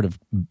are sort of,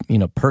 you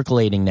know,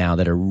 percolating now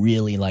that are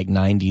really like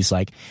 90s,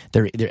 like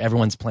they're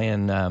everyone's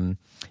playing,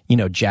 you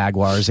know,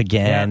 Jaguars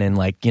again and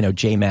like, you know,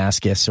 Jay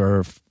Mascis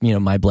or, you know,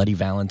 My Bloody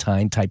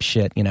Valentine type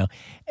shit, you know,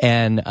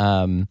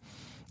 and,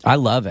 I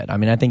love it. I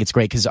mean, I think it's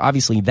great because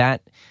obviously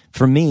that,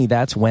 for me,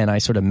 that's when I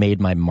sort of made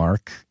my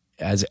mark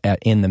as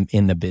in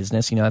the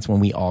business. You know, that's when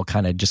we all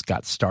kind of just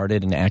got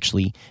started and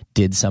actually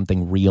did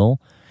something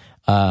real.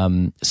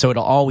 So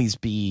it'll always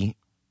be,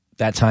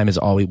 that time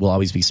will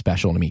always be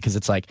special to me because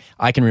it's like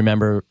I can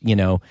remember, you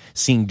know,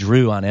 seeing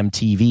Drew on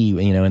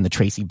MTV, you know, in the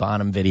Tracy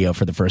Bonham video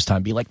for the first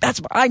time, be like,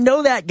 I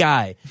know that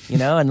guy, you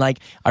know, and like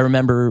I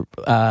remember.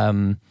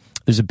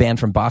 There's a band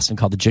from Boston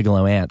called the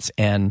Gigolo Ants,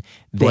 and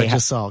I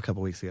just saw a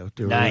couple weeks ago.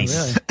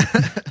 Nice.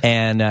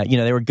 And, you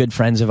know, they were good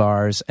friends of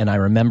ours, and I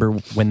remember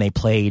when they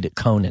played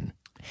Conan,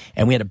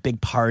 and we had a big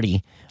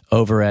party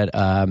over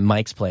at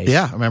Mike's place.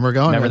 Yeah, I remember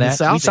going. Remember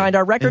that? We signed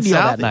our record deal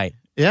that night.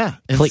 Yeah,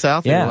 in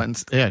Southie.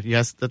 Yeah.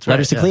 Yes, that's right.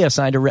 Letters to Cleo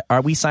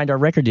we signed our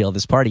record deal at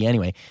this party.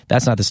 Anyway,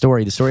 that's not the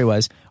story. The story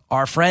was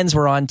our friends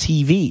were on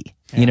TV.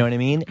 You know what I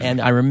mean? And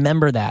I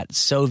remember that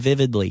so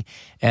vividly.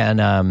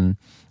 And,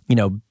 you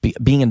know,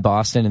 being in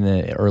Boston in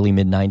the early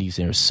mid-90s,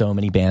 there were so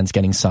many bands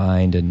getting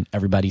signed and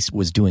everybody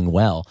was doing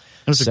well.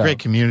 It was a great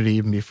community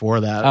even before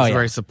that. It was a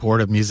very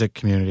supportive music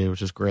community,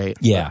 which is great.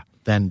 Yeah.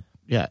 But then,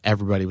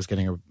 everybody was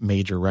getting a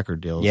major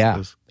record deal.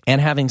 Yeah. And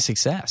having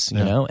success,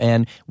 you know?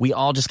 And we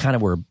all just kind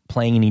of were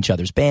playing in each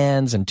other's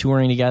bands and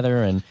touring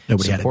together. And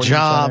nobody had a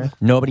job.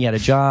 Nobody had a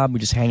job. We were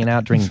just hanging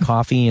out, drinking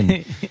coffee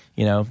and,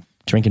 you know,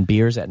 drinking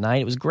beers at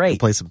night. It was great.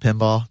 Play some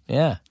pinball.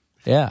 Yeah.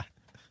 Yeah.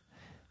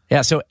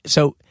 Yeah. So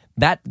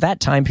that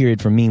time period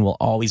for me will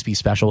always be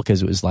special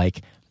because it was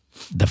like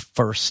the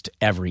first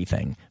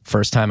everything.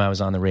 First time I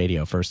was on the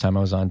radio, first time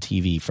I was on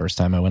TV, first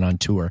time I went on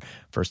tour,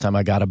 first time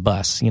I got a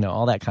bus, you know,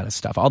 all that kind of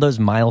stuff. All those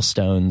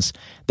milestones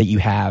that you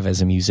have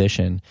as a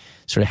musician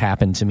sort of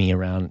happened to me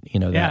around, you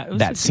know, that scene. It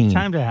was a good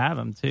time to have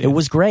them too. It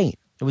was great.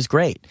 It was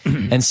great.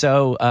 And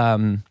so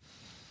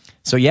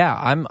yeah,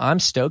 I'm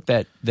stoked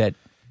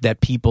that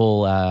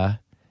people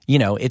you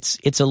know, it's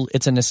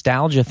a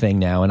nostalgia thing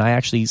now.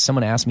 And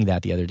someone asked me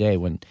that the other day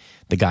when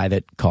the guy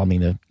that called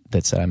me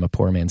that said I'm a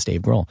poor man's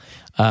Dave Grohl.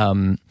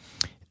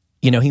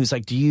 You know, he was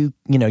like, you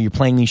know, you're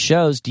playing these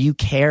shows. Do you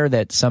care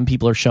that some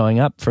people are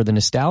showing up for the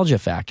nostalgia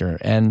factor?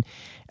 And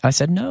I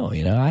said, no,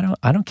 you know,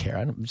 I don't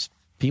care. If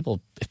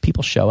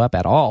people show up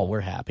at all, we're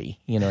happy.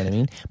 You know what I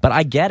mean? But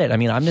I get it. I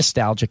mean, I'm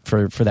nostalgic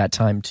for that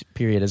time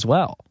period as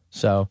well.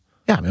 So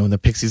yeah, I mean, when the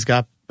Pixies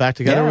got back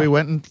together, we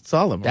went and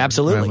saw them.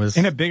 Absolutely.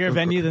 In a bigger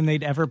venue than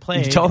they'd ever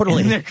played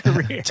totally in their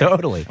career.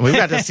 Totally. We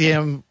got to see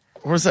him.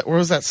 Where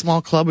was that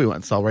small club we went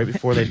and saw right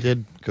before they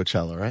did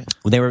Coachella, right?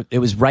 It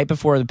was right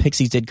before the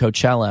Pixies did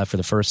Coachella for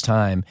the first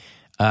time.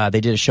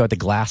 They did a show at the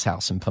Glass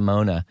House in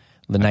Pomona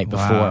the night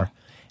before.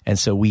 And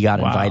so we got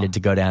invited to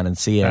go down and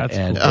see it. That's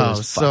and cool. it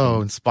was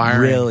so inspiring.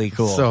 Really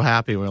cool. So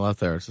happy when we left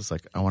there. It's just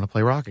like, I want to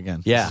play rock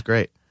again. Yeah. This is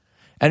great.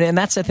 And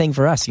that's the thing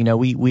for us, you know,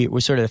 we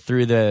sort of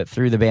threw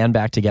the band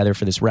back together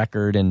for this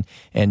record and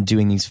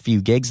doing these few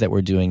gigs that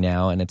we're doing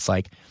now. And it's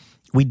like,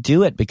 we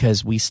do it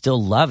because we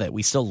still love it.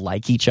 We still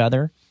like each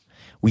other.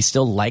 We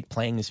still like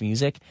playing this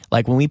music.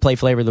 Like when we play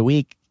Flavor of the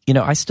Week, you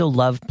know, I still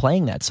love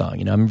playing that song.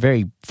 You know, I'm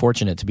very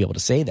fortunate to be able to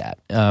say that.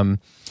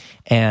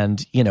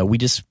 And, you know, we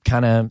just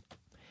kind of,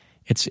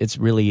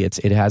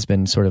 it has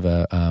been sort of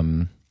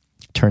a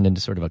turned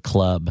into sort of a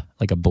club,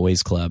 like a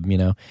boys club, you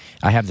know.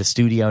 I have the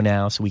studio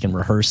now, so we can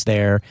rehearse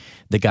there.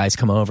 The guys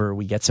come over,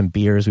 we get some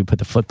beers, we put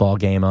the football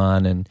game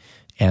on,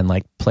 and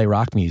like play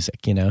rock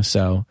music, you know.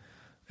 So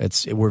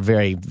we're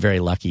very, very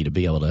lucky to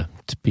be able to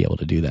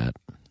do that.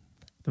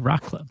 The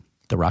rock club.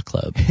 The rock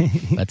club.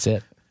 That's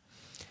it.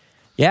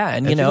 Yeah,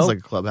 and it feels like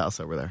a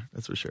clubhouse over there.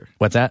 That's for sure.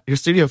 What's that? Your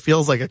studio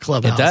feels like a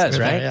clubhouse. It does,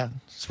 right? Yeah,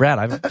 it's rad.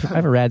 I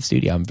have a rad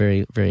studio. I'm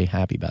very, very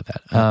happy about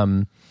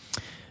that.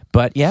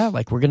 But yeah,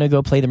 like we're gonna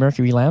go play the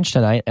Mercury Lounge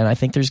tonight, and I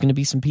think there's gonna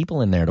be some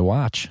people in there to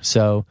watch.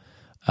 So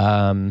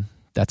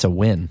that's a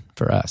win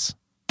for us.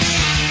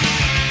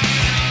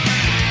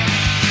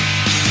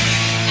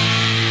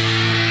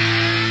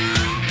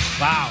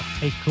 Wow.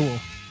 Hey, cool.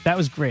 That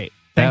was great.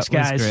 Thanks,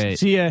 that was guys. Great.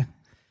 See ya.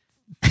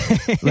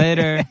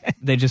 Later.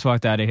 They just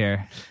walked out of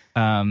here.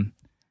 I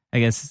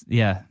guess,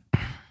 yeah.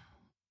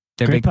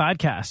 Great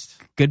podcast.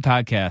 Good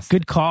podcast.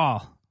 Good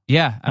call.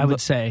 Yeah. I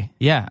would say.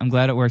 Yeah, I'm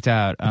glad it worked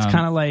out. It's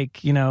kind of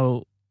like, you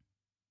know,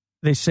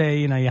 they say,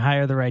 you know, you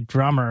hire the right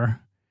drummer,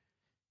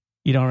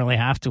 you don't really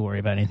have to worry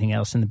about anything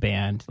else in the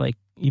band. Like,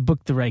 you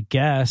book the right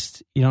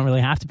guest, you don't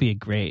really have to be a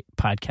great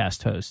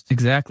podcast host.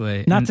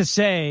 Exactly. Not to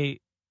say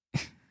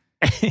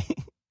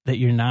that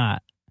you're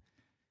not,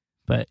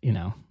 but, you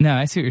know. No,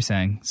 I see what you're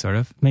saying, sort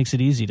of. Makes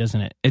it easy, doesn't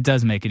it? It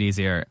does make it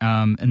easier.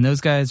 And those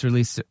guys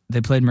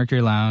they played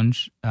Mercury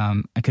Lounge.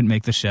 I couldn't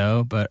make the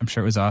show, but I'm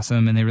sure it was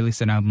awesome. And they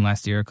released an album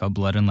last year called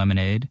Blood and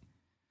Lemonade,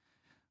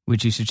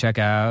 which you should check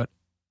out.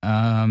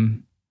 I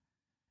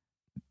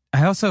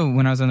also,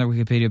 when I was on their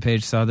Wikipedia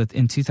page, saw that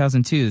in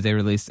 2002, they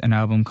released an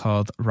album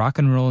called Rock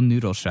and Roll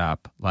Noodle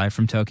Shop, live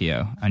from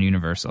Tokyo on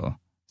Universal.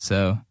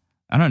 So,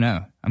 I don't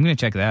know. I'm going to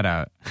check that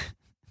out.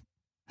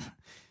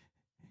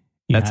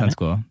 That sounds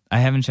cool. I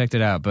haven't checked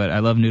it out, but I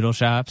love noodle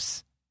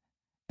shops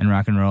and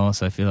rock and roll,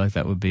 so I feel like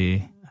that would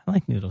be... I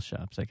like noodle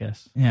shops, I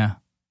guess. Yeah.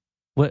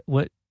 What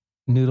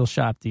noodle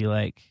shop do you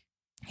like?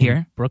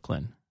 Here?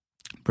 Brooklyn.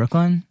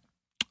 Brooklyn?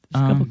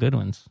 There's a couple good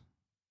ones.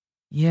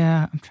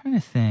 Yeah, I'm trying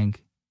to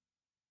think.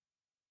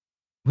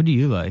 What do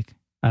you like?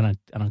 I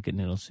don't get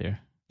noodles here.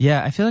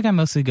 Yeah, I feel like I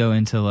mostly go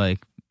into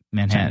like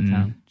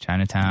Manhattan,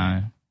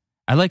 Chinatown.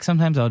 I like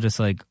sometimes I'll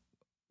just like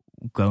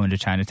go into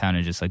Chinatown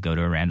and just like go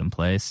to a random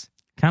place.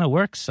 Kind of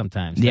works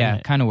sometimes. Yeah,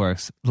 kind of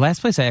works. The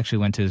last place I actually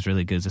went to is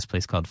really good. Is this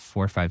place called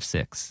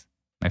 456.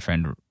 My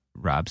friend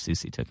Rob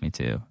Susi took me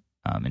to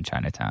in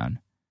Chinatown.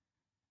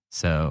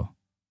 So,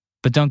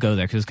 but don't go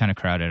there because it's kind of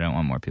crowded. I don't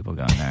want more people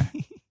going there.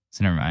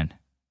 So never mind.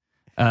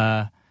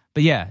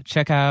 But yeah,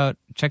 check out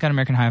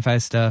American Hi-Fi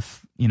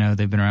stuff. You know,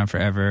 they've been around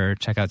forever.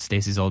 Check out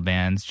Stacy's old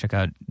bands. Check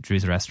out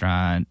Drew's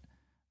Restaurant.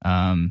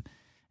 And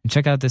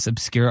check out this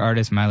obscure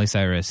artist, Miley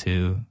Cyrus,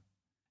 who...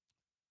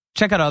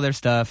 Check out all their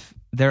stuff.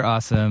 They're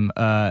awesome.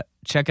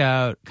 Check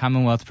out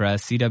Commonwealth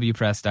Press,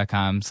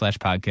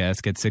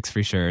 cwpress.com/podcast. Get 6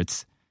 free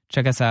shirts.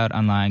 Check us out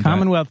online.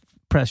 Commonwealth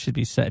Press should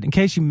be said. In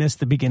case you missed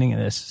the beginning of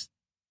this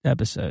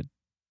episode.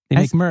 They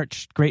make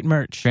merch. Great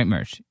merch. Great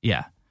merch.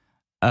 Yeah.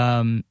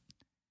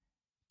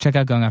 Check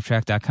out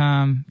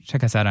goingofftrack.com.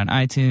 Check us out on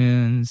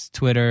iTunes,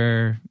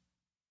 Twitter.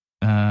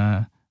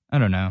 I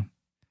don't know.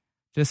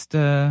 Just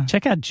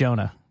check out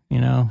Jonah. You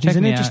know, he's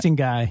an interesting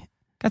guy.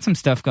 Got some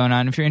stuff going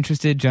on. If you're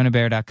interested,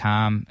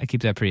 jonahbear.com. I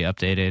keep that pretty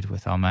updated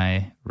with all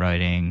my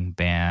writing,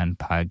 band,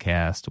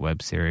 podcast,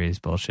 web series,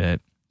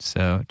 bullshit.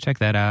 So check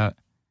that out.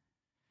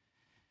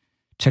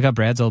 Check out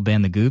Brad's old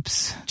band, The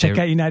Goops. Check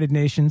out United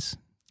Nations.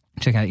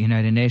 Check out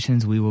United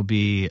Nations. We will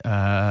be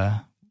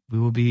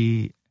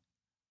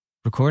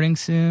recording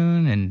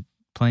soon and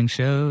playing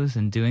shows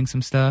and doing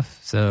some stuff.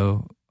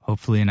 So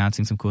hopefully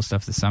announcing some cool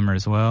stuff this summer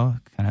as well.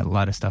 Kind of a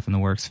lot of stuff in the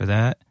works for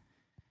that.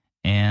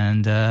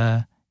 And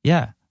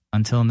yeah.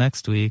 Until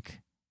next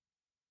week,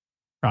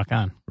 rock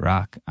on.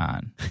 Rock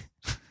on.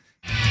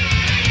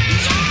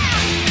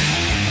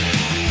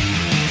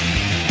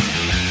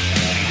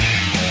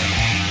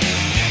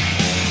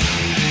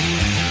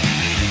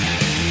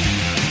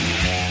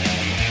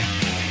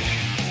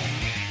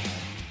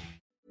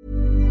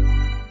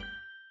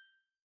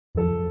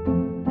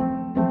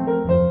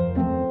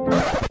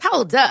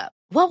 Hold up.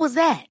 What was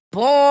that?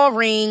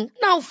 Boring.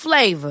 No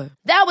flavor.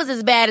 That was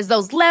as bad as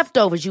those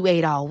leftovers you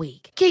ate all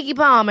week. Keke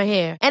Palmer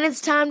here, and it's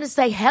time to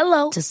say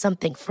hello to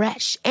something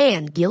fresh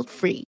and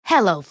guilt-free.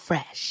 Hello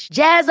Fresh.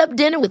 Jazz up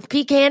dinner with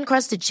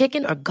pecan-crusted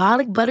chicken or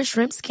garlic butter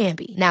shrimp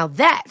scampi. Now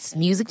that's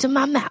music to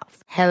my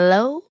mouth.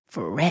 Hello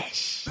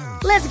Fresh.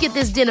 Let's get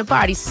this dinner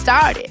party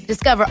started.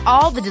 Discover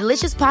all the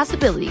delicious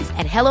possibilities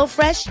at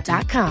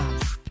HelloFresh.com.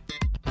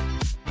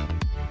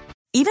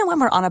 Even when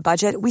we're on a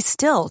budget, we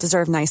still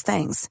deserve nice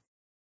things.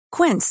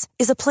 Quince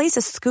is a place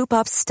to scoop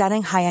up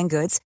stunning high-end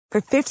goods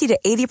for 50 to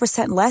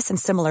 80% less than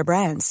similar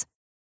brands.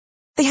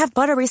 They have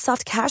buttery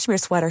soft cashmere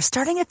sweaters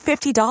starting at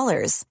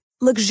 $50,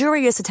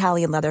 luxurious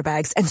Italian leather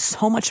bags, and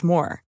so much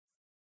more.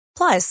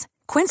 Plus,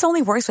 Quince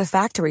only works with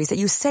factories that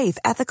use safe,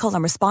 ethical,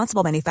 and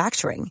responsible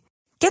manufacturing.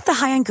 Get the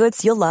high-end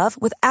goods you'll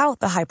love without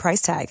the high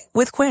price tag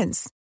with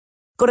Quince.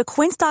 Go to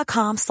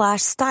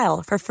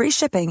quince.com/style for free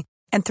shipping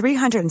and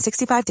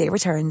 365-day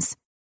returns.